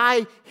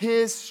by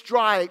his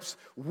stripes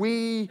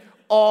we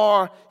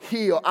are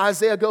healed.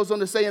 Isaiah goes on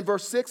to say in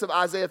verse 6 of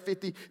Isaiah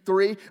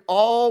 53,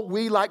 all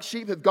we like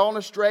sheep have gone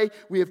astray.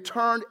 We have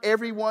turned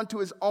everyone to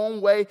his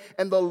own way,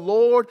 and the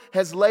Lord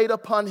has laid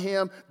upon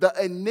him the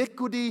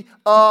iniquity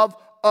of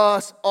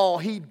us all.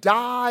 He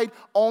died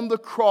on the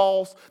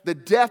cross, the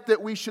death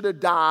that we should have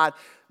died,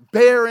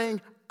 bearing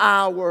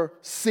our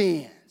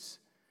sins.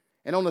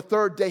 And on the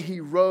third day, he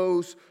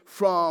rose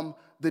from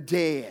the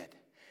dead.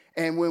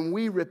 And when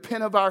we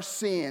repent of our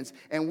sins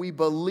and we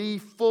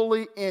believe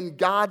fully in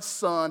God's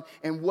Son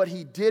and what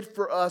he did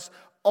for us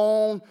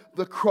on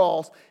the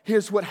cross,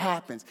 here's what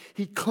happens.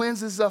 He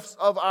cleanses us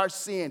of our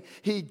sin.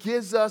 He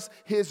gives us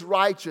his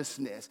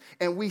righteousness.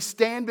 And we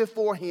stand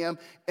before him.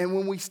 And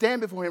when we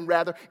stand before him,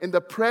 in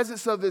the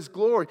presence of his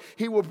glory,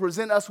 he will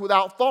present us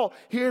without fault.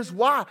 Here's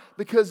why.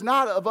 Because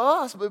not of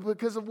us, but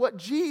because of what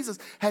Jesus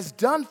has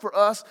done for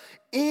us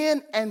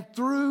in and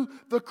through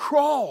the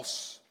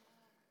cross.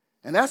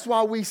 And that's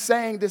why we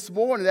sang this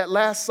morning, that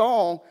last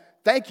song.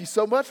 Thank you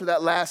so much for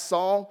that last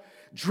song.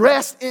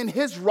 Dressed in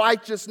his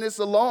righteousness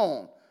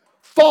alone,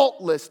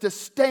 faultless to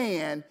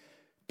stand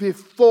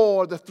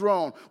before the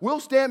throne. We'll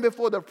stand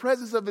before the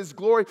presence of his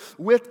glory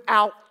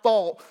without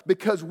fault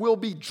because we'll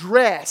be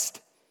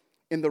dressed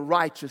in the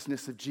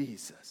righteousness of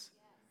Jesus.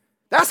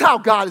 That's how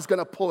God is going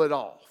to pull it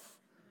off,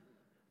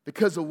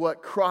 because of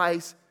what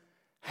Christ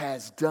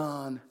has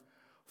done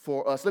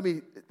for us. Let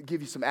me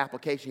give you some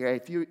application here.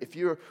 If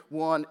you're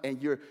one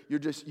and you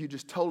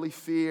just totally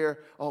fear,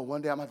 oh,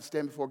 one day I'm going to have to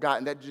stand before God,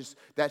 and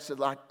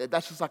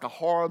that's just like a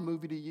horror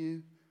movie to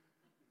you.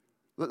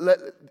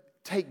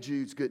 Take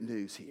Jude's good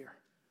news here.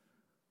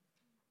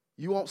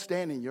 You won't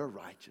stand in your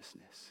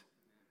righteousness.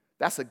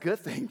 That's a good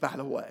thing, by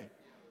the way.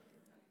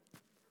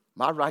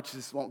 My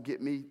righteousness won't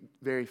get me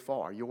very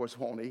far. Yours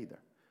won't either.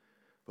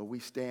 But we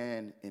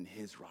stand in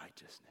his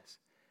righteousness.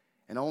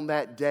 And on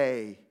that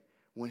day,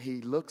 when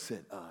he looks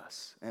at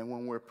us and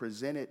when we're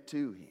presented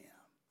to him,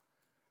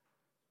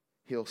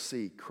 he'll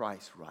see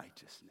Christ's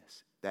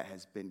righteousness that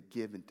has been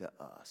given to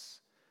us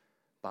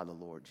by the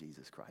Lord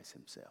Jesus Christ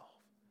himself.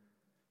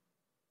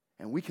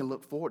 And we can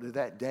look forward to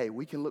that day.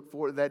 We can look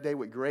forward to that day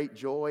with great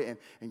joy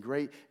and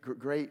great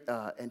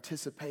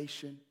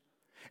anticipation.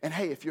 And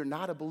hey, if you're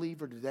not a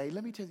believer today,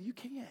 let me tell you, you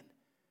can.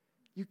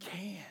 You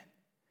can.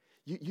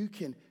 You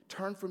can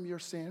turn from your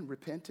sin,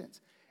 repentance,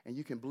 and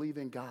you can believe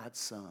in God's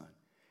Son.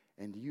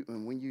 And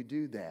when you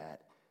do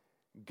that,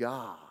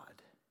 God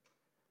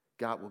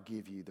will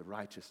give you the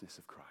righteousness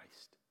of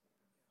Christ.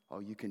 Oh,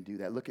 you can do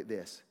that. Look at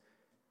this.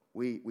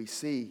 We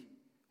see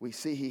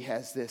he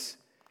has this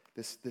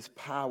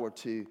power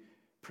to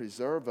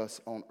preserve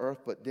us on earth,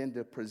 but then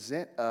to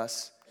present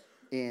us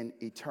in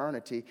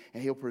eternity.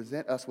 And he'll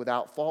present us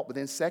without fault. But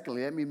then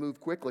secondly, let me move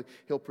quickly.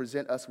 He'll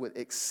present us with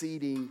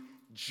exceeding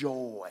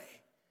joy.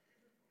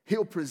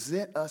 He'll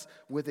present us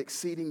with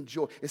exceeding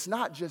joy. It's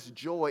not just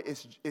joy,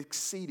 it's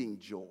exceeding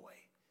joy.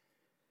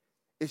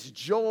 It's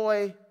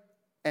joy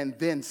and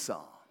then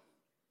some.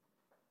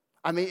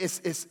 I mean,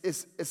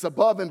 it's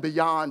above and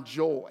beyond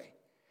joy.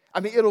 I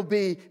mean, it'll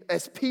be,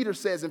 as Peter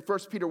says in 1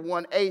 Peter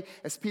 1:8,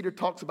 as Peter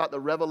talks about the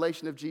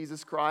revelation of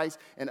Jesus Christ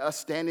and us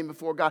standing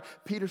before God,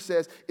 Peter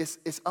says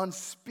it's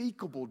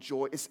unspeakable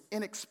joy, it's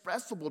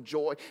inexpressible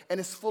joy, and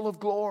it's full of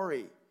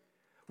glory.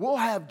 We'll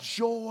have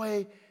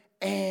joy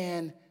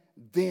and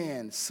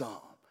then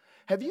some.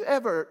 Have you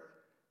ever,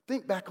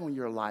 think back on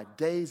your life,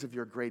 days of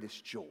your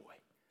greatest joy?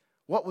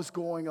 What was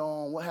going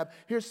on? What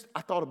happened?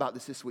 I thought about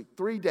this week.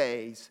 3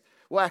 days,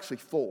 well, actually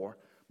 4,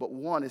 but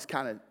one is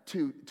kind of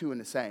two in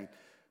the same.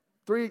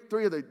 Three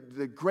of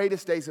the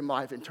greatest days in my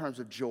life in terms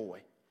of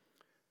joy.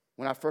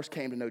 When I first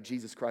came to know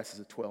Jesus Christ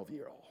as a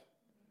 12-year-old.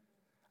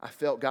 I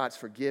felt God's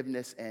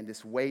forgiveness and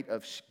this weight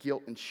of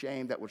guilt and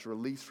shame that was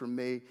released from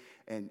me.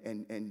 And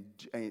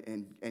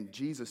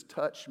Jesus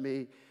touched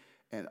me.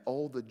 And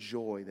oh, the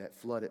joy that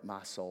flooded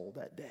my soul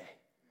that day.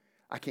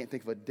 I can't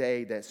think of a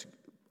day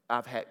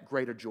I've had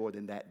greater joy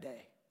than that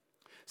day.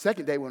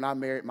 Second day, when I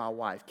married my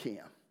wife,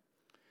 Kim.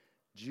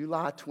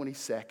 July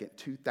 22nd,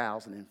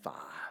 2005.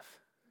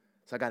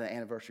 So I got an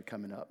anniversary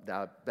coming up that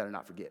I better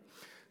not forget.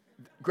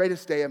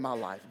 Greatest day of my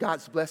life.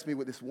 God's blessed me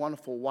with this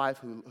wonderful wife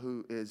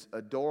who is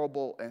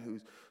adorable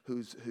and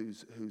who's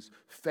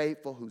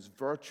faithful, who's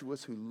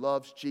virtuous, who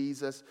loves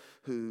Jesus,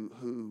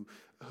 who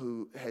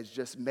has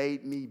just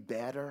made me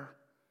better.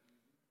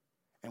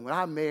 And when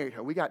I married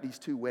her, we got these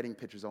 2 wedding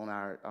pictures on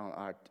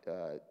our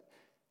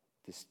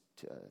this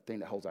thing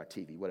that holds our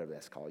TV, whatever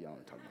that's called. Y'all know what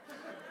I'm talking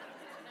about.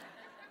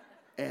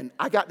 And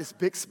I got this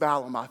big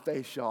smile on my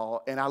face,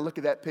 y'all. And I look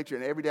at that picture,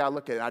 and every day I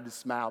look at it, I just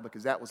smile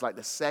because that was like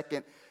the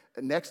second,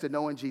 next to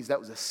knowing Jesus, that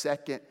was the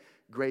second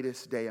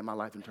greatest day of my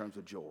life in terms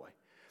of joy.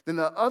 Then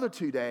the other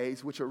 2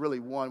 days, which are really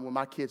one, when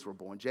my kids were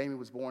born. Jamie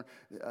was born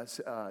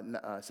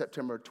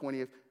September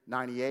 20th,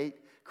 98.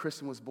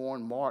 Kristen was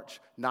born March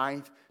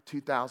 9th,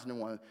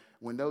 2001.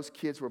 When those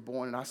kids were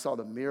born and I saw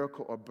the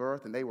miracle of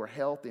birth and they were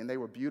healthy and they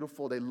were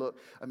beautiful, they were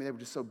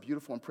just so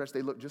beautiful and precious.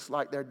 They looked just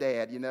like their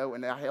dad,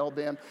 and I held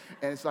them.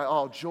 And it's like,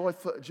 oh, joy,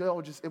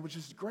 it was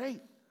just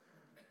great.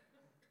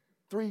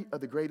 3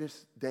 of the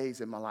greatest days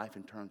in my life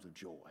in terms of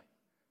joy.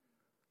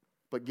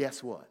 But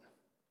guess what?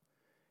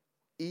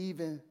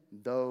 Even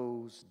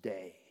those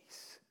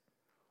days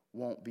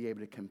won't be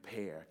able to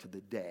compare to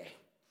the day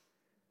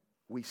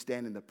we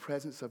stand in the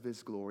presence of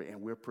his glory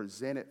and we're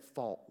presented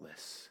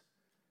faultless.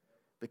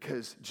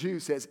 Because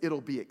Jude says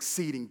it'll be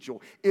exceeding joy.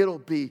 It'll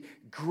be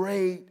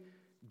great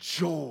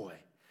joy.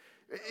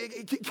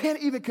 It can't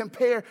even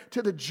compare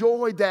to the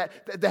joy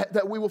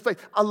that we will face.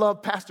 I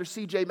love Pastor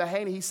C.J.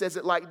 Mahaney. He says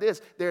it like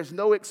this: there's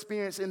no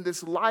experience in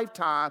this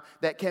lifetime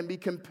that can be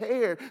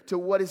compared to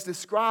what is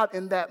described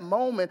in that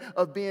moment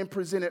of being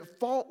presented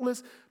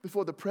faultless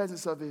before the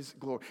presence of his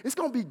glory. It's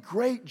going to be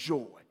great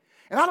joy.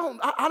 And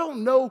I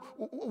don't know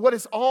what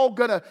it's all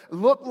gonna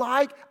look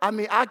like. I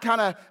mean, I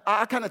kind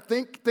of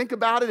think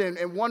about it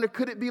and wonder,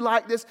 could it be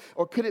like this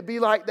or could it be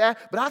like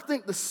that? But I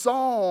think the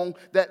song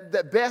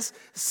that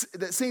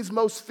seems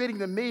most fitting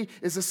to me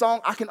is the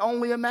song I Can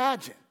Only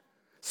Imagine.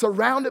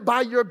 Surrounded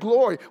by your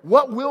glory,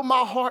 what will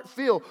my heart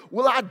feel?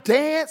 Will I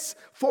dance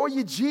for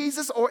you,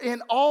 Jesus, or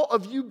in awe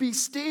of you be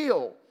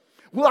still?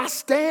 Will I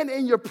stand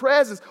in your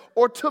presence,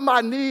 or to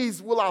my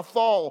knees will I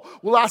fall?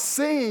 Will I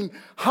sing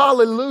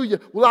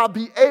hallelujah? Will I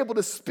be able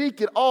to speak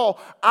it all?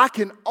 I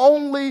can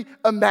only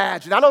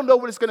imagine. I don't know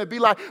what it's going to be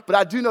like, but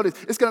I do know this.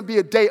 It's going to be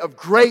a day of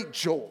great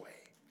joy.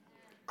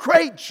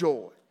 Great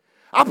joy.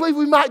 I believe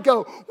we might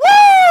go,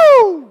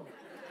 woo!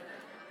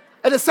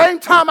 At the same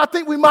time, I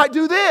think we might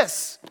do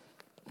this.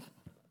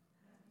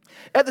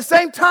 At the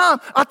same time,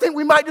 I think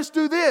we might just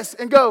do this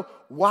and go,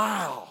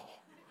 wow.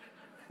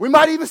 We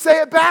might even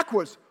say it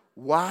backwards.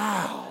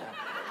 Wow.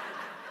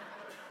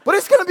 But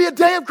it's going to be a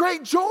day of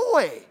great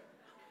joy.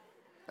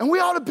 And we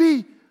ought to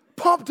be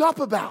pumped up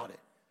about it.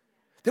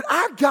 That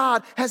our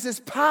God has this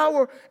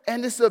power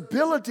and this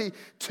ability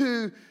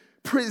to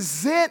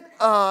present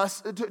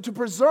us, to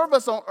preserve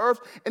us on earth,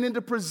 and then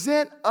to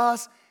present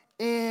us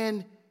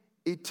in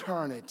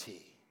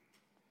eternity.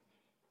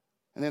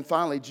 And then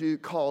finally,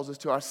 Jude calls us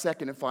to our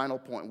second and final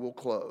point. We'll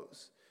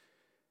close.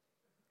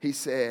 He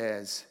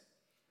says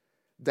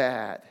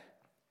that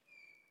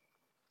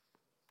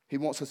he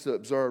wants us to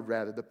observe,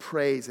 rather, the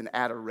praise and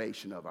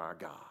adoration of our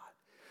God.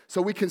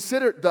 So we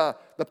consider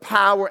the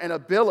power and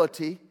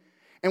ability.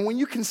 And when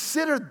you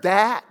consider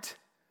that,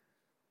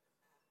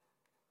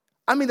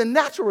 I mean, the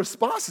natural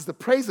response is to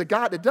praise a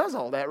God that does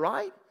all that,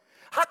 right?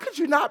 How could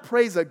you not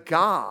praise a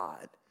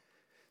God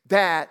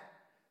that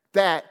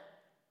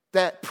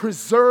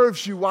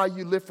preserves you while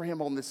you live for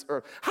him on this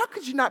earth? How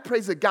could you not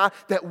praise a God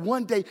that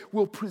one day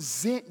will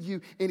present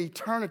you in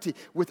eternity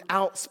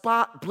without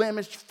spot,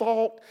 blemish,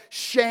 fault,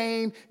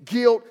 shame,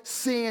 guilt,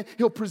 sin?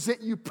 He'll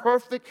present you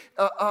perfect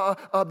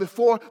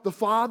before the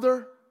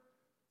Father,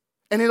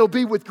 and it'll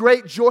be with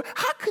great joy.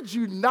 How could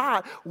you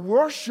not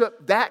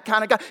worship that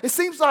kind of God? It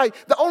seems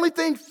like the only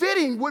thing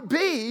fitting would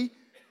be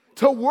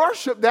to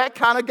worship that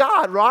kind of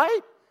God,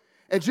 right?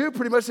 And Jude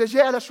pretty much says,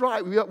 yeah, that's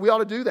right. We ought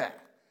to do that.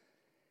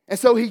 And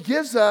so he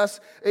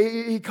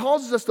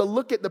causes us to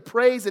look at the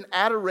praise and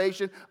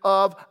adoration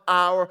of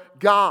our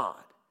God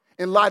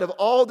in light of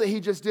all that he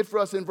just did for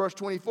us in verse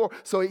 24.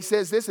 So he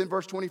says this in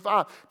verse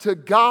 25, to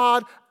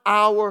God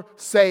our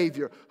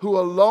Savior, who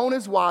alone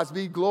is wise,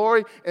 be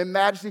glory and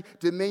majesty,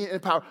 dominion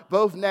and power,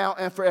 both now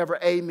and forever.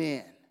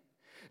 Amen.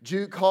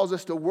 Jude calls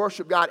us to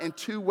worship God in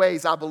two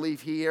ways, I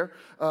believe, here,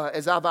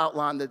 as I've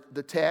outlined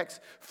the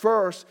text.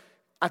 First,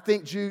 I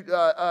think Jude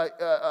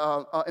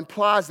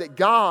implies that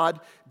God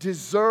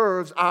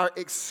deserves our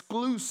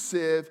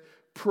exclusive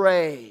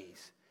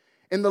praise.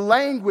 In the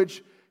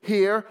language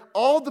here,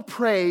 all the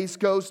praise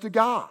goes to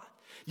God.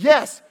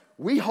 Yes,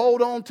 we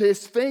hold on to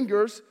his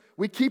fingers.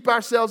 We keep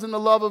ourselves in the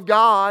love of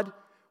God.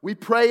 We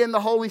pray in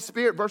the Holy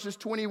Spirit, verses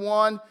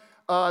 21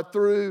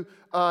 through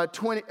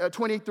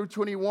 20 through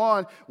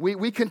 21.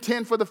 We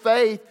contend for the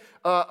faith.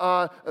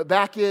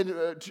 Back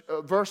in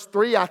verse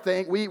 3, I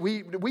think,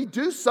 we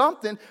do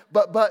something,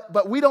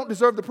 but we don't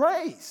deserve the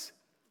praise.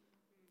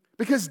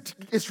 Because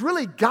it's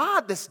really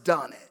God that's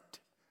done it.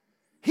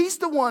 He's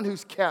the one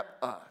who's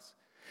kept us.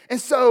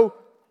 And so,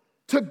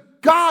 to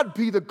God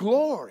be the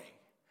glory.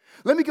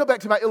 Let me go back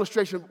to my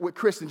illustration with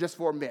Kristen just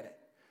for a minute.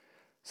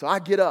 So I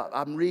get up,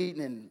 I'm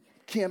reading, and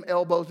Kim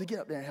elbows me, get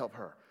up there and help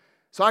her.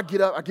 So I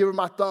get up, I give her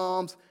my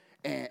thumbs,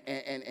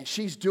 and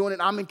she's doing it.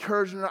 I'm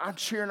encouraging her, I'm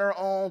cheering her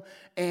on,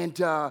 and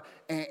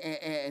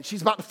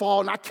she's about to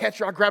fall, and I catch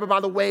her, I grab her by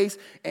the waist,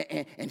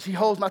 and she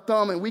holds my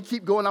thumb, and we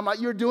keep going. I'm like,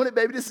 you're doing it,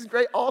 baby, this is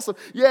great, awesome.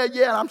 Yeah,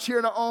 I'm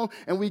cheering her on,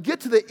 and we get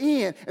to the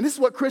end, and this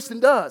is what Kristen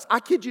does. I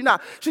kid you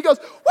not. She goes,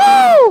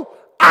 woo,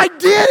 I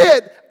did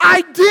it,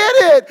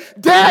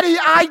 Daddy,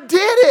 I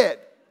did it.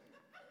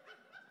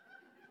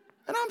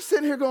 And I'm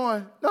sitting here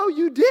going, no,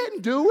 you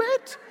didn't do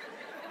it.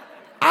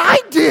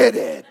 I did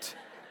it.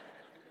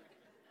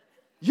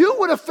 You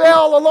would have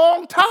fell a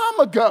long time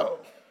ago.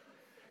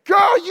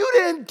 Girl, you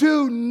didn't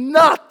do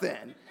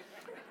nothing.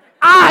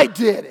 I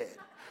did it.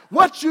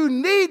 What you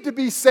need to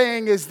be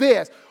saying is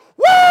this.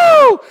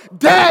 Woo!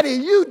 Daddy,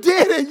 you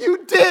did it.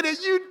 You did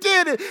it. You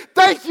did it.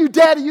 Thank you,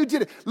 Daddy. You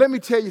did it. Let me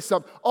tell you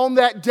something. On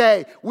that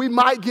day, we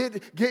might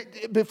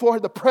get before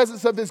the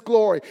presence of his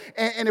glory.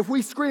 And if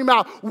we scream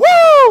out, woo,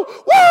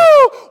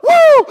 woo,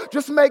 woo,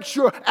 just make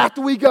sure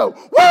after we go,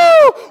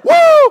 woo,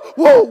 woo,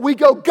 woo, we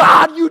go,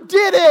 God, you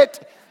did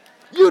it.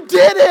 You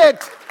did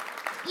it.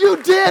 You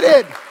did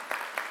it.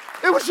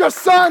 It was your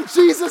son,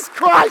 Jesus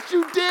Christ.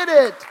 You did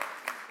it.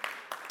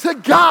 To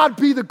God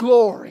be the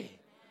glory.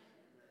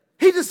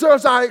 He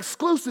deserves our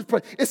exclusive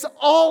praise. It's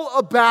all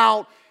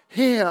about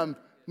him,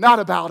 not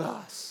about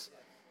us.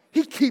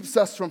 He keeps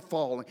us from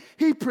falling.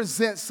 He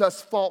presents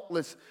us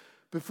faultless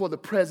before the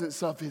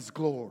presence of his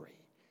glory.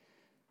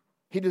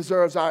 He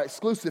deserves our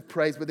exclusive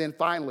praise, but then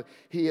finally,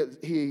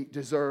 he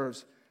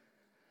deserves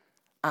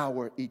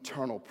our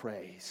eternal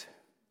praise.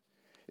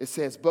 It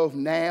says both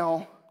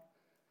now,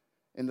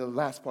 in the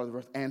last part of the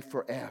verse, and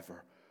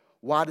forever.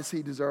 Why does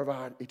he deserve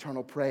our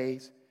eternal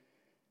praise?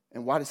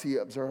 And why does he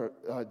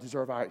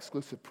deserve our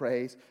exclusive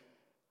praise?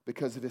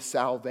 Because of his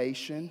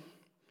salvation.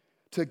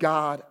 To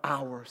God,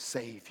 our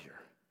Savior.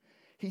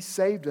 He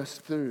saved us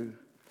through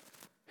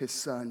his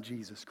son,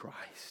 Jesus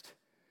Christ.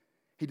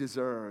 He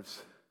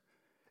deserves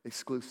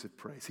exclusive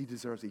praise. He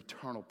deserves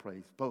eternal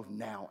praise, both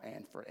now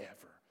and forever.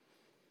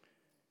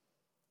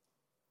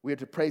 We are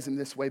to praise him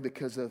this way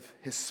because of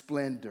his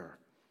splendor.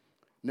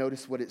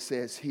 Notice what it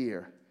says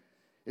here.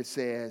 It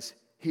says,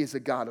 he is a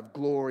God of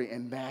glory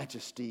and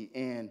majesty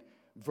in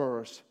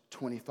verse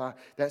 25.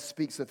 That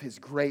speaks of his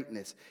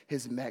greatness,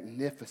 his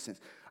magnificence.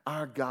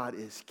 Our God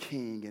is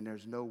king, and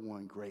there's no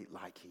one great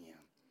like him.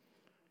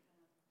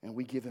 And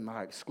we give him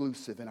our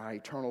exclusive and our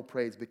eternal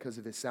praise because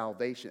of his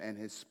salvation and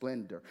his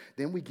splendor.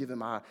 Then we give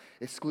him our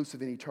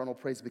exclusive and eternal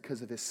praise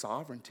because of his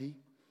sovereignty.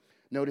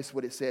 Notice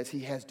what it says. He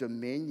has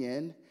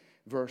dominion,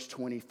 verse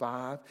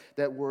 25.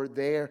 That word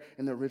there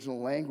in the original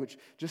language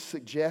just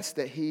suggests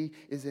that he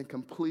is in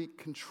complete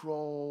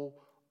control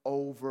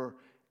over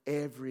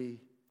everything.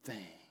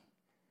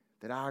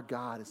 That our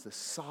God is the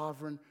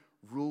sovereign,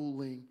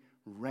 ruling,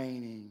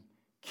 reigning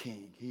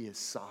king. He is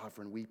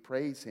sovereign. We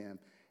praise him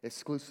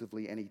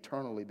exclusively and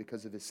eternally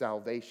because of his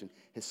salvation,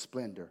 his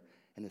splendor,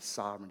 and his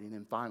sovereignty. And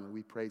then finally,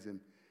 we praise him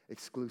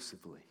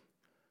exclusively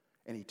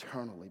and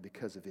eternally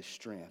because of his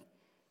strength.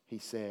 He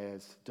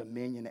says,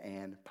 dominion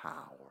and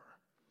power.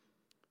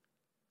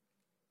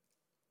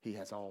 He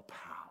has all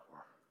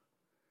power.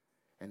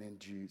 And then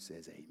Jude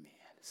says, amen.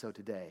 So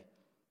today,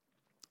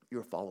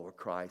 you're a follower of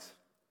Christ.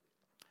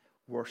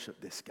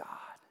 Worship this God.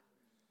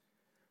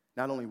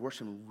 Not only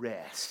worship him,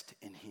 rest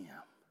in him.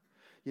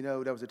 You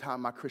know, there was a time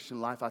in my Christian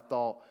life I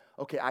thought,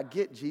 okay, I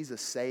get Jesus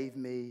saved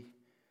me,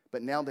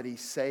 but now that he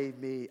saved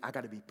me, I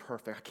got to be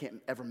perfect. I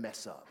can't ever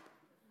mess up.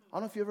 I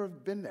don't know if you've ever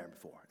been there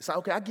before. It's like,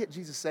 okay, I get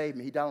Jesus saved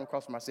me. He died on the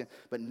cross for my sin.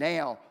 But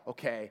now,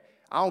 okay,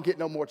 I don't get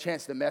no more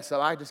chance to mess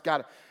up. I just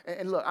got to.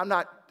 And look, I'm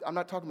not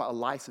talking about a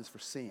license for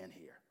sin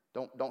here.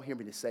 Don't hear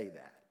me to say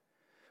that.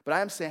 But I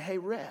am saying, hey,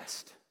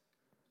 rest.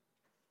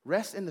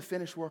 Rest in the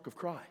finished work of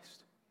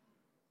Christ.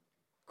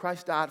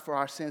 Christ died for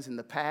our sins in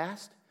the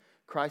past.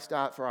 Christ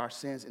died for our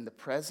sins in the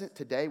present.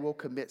 Today we'll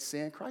commit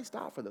sin. Christ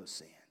died for those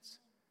sins.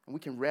 And we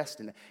can rest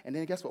in it. And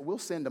then guess what? We'll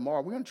sin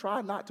tomorrow. We're going to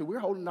try not to. We're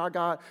holding our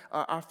God,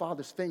 our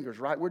Father's fingers,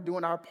 right? We're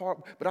doing our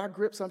part. But our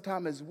grip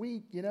sometimes is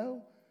weak, you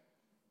know.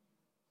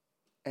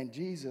 And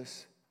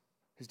Jesus,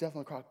 his death on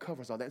the cross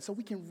covers all that. And so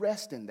we can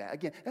rest in that.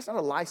 Again, that's not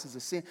a license to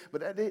sin,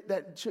 but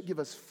that should give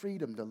us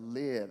freedom to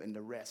live and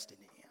to rest in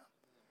him.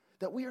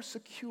 That we are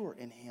secure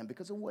in him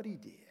because of what he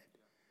did.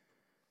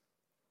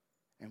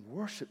 And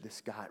worship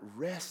this God,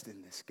 rest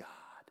in this God.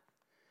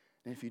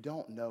 And if you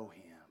don't know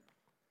him,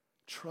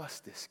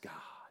 trust this God.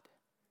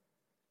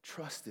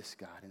 Trust this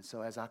God. And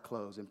so as I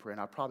close in prayer,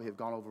 and I probably have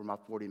gone over my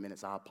 40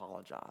 minutes, I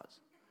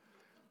apologize.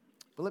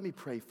 But let me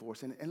pray for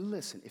us. And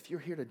listen, if you're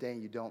here today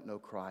and you don't know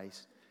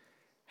Christ,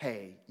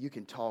 hey, you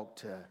can talk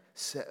to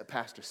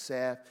Pastor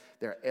Seth.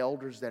 There are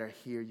elders that are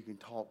here you can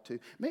talk to.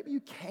 Maybe you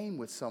came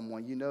with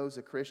someone you know is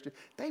a Christian.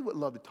 They would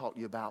love to talk to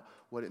you about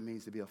what it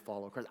means to be a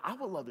follower of Christ. I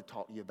would love to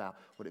talk to you about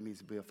what it means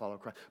to be a follower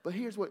of Christ. But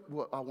here's what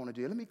I want to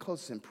do. Let me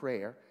close this in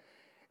prayer.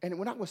 And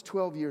when I was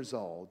 12 years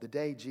old, the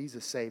day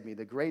Jesus saved me,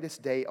 the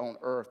greatest day on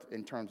earth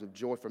in terms of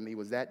joy for me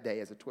was that day.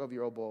 As a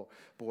 12-year-old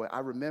boy, I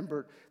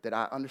remembered that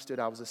I understood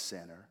I was a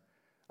sinner.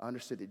 I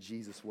understood that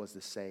Jesus was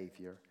the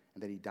Savior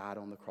and that he died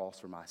on the cross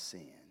for my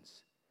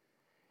sins.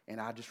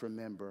 And I just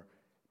remember,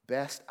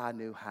 best I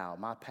knew how,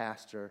 my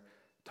pastor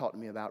taught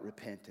me about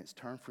repentance.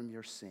 Turn from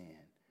your sin,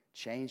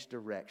 change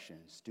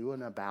directions, do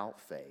an about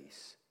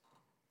face,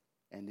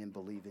 and then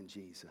believe in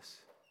Jesus.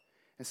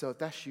 And so if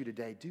that's you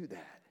today, do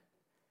that.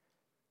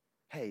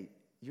 Hey,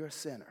 you're a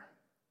sinner.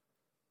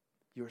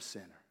 You're a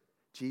sinner.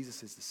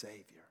 Jesus is the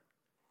Savior.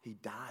 He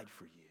died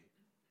for you.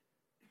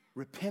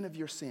 Repent of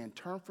your sin.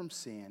 Turn from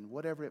sin,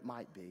 whatever it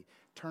might be.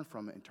 Turn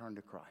from it and turn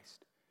to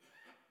Christ.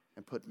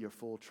 And put your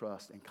full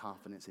trust and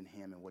confidence in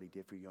him and what he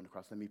did for you on the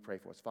cross. Let me pray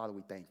for us. Father,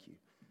 we thank you.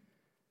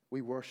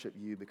 We worship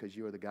you because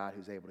you are the God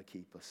who's able to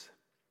keep us.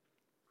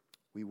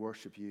 We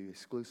worship you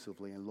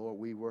exclusively. And Lord,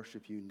 we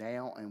worship you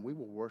now and we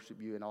will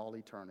worship you in all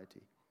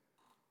eternity.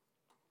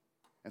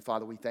 And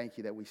Father, we thank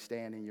you that we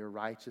stand in your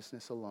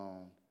righteousness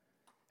alone.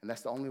 And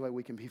that's the only way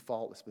we can be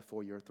faultless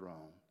before your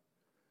throne.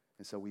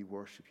 And so we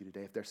worship you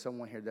today. If there's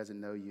someone here that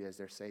doesn't know you as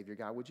their Savior,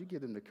 God, would you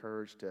give them the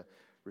courage to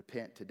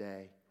repent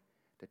today,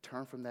 to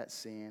turn from that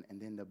sin,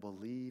 and then to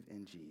believe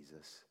in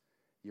Jesus,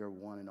 your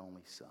one and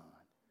only Son,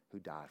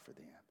 who died for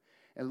them.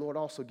 And Lord,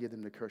 also give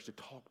them the courage to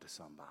talk to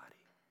somebody.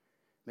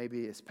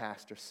 Maybe it's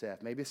Pastor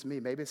Seth. Maybe it's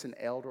me. Maybe it's an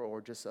elder or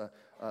just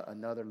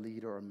another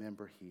leader or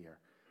member here.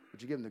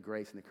 Would you give them the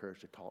grace and the courage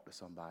to talk to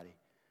somebody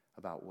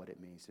about what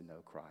it means to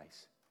know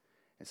Christ?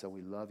 And so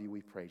we love you.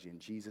 We praise you. In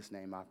Jesus'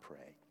 name I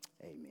pray.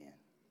 Amen.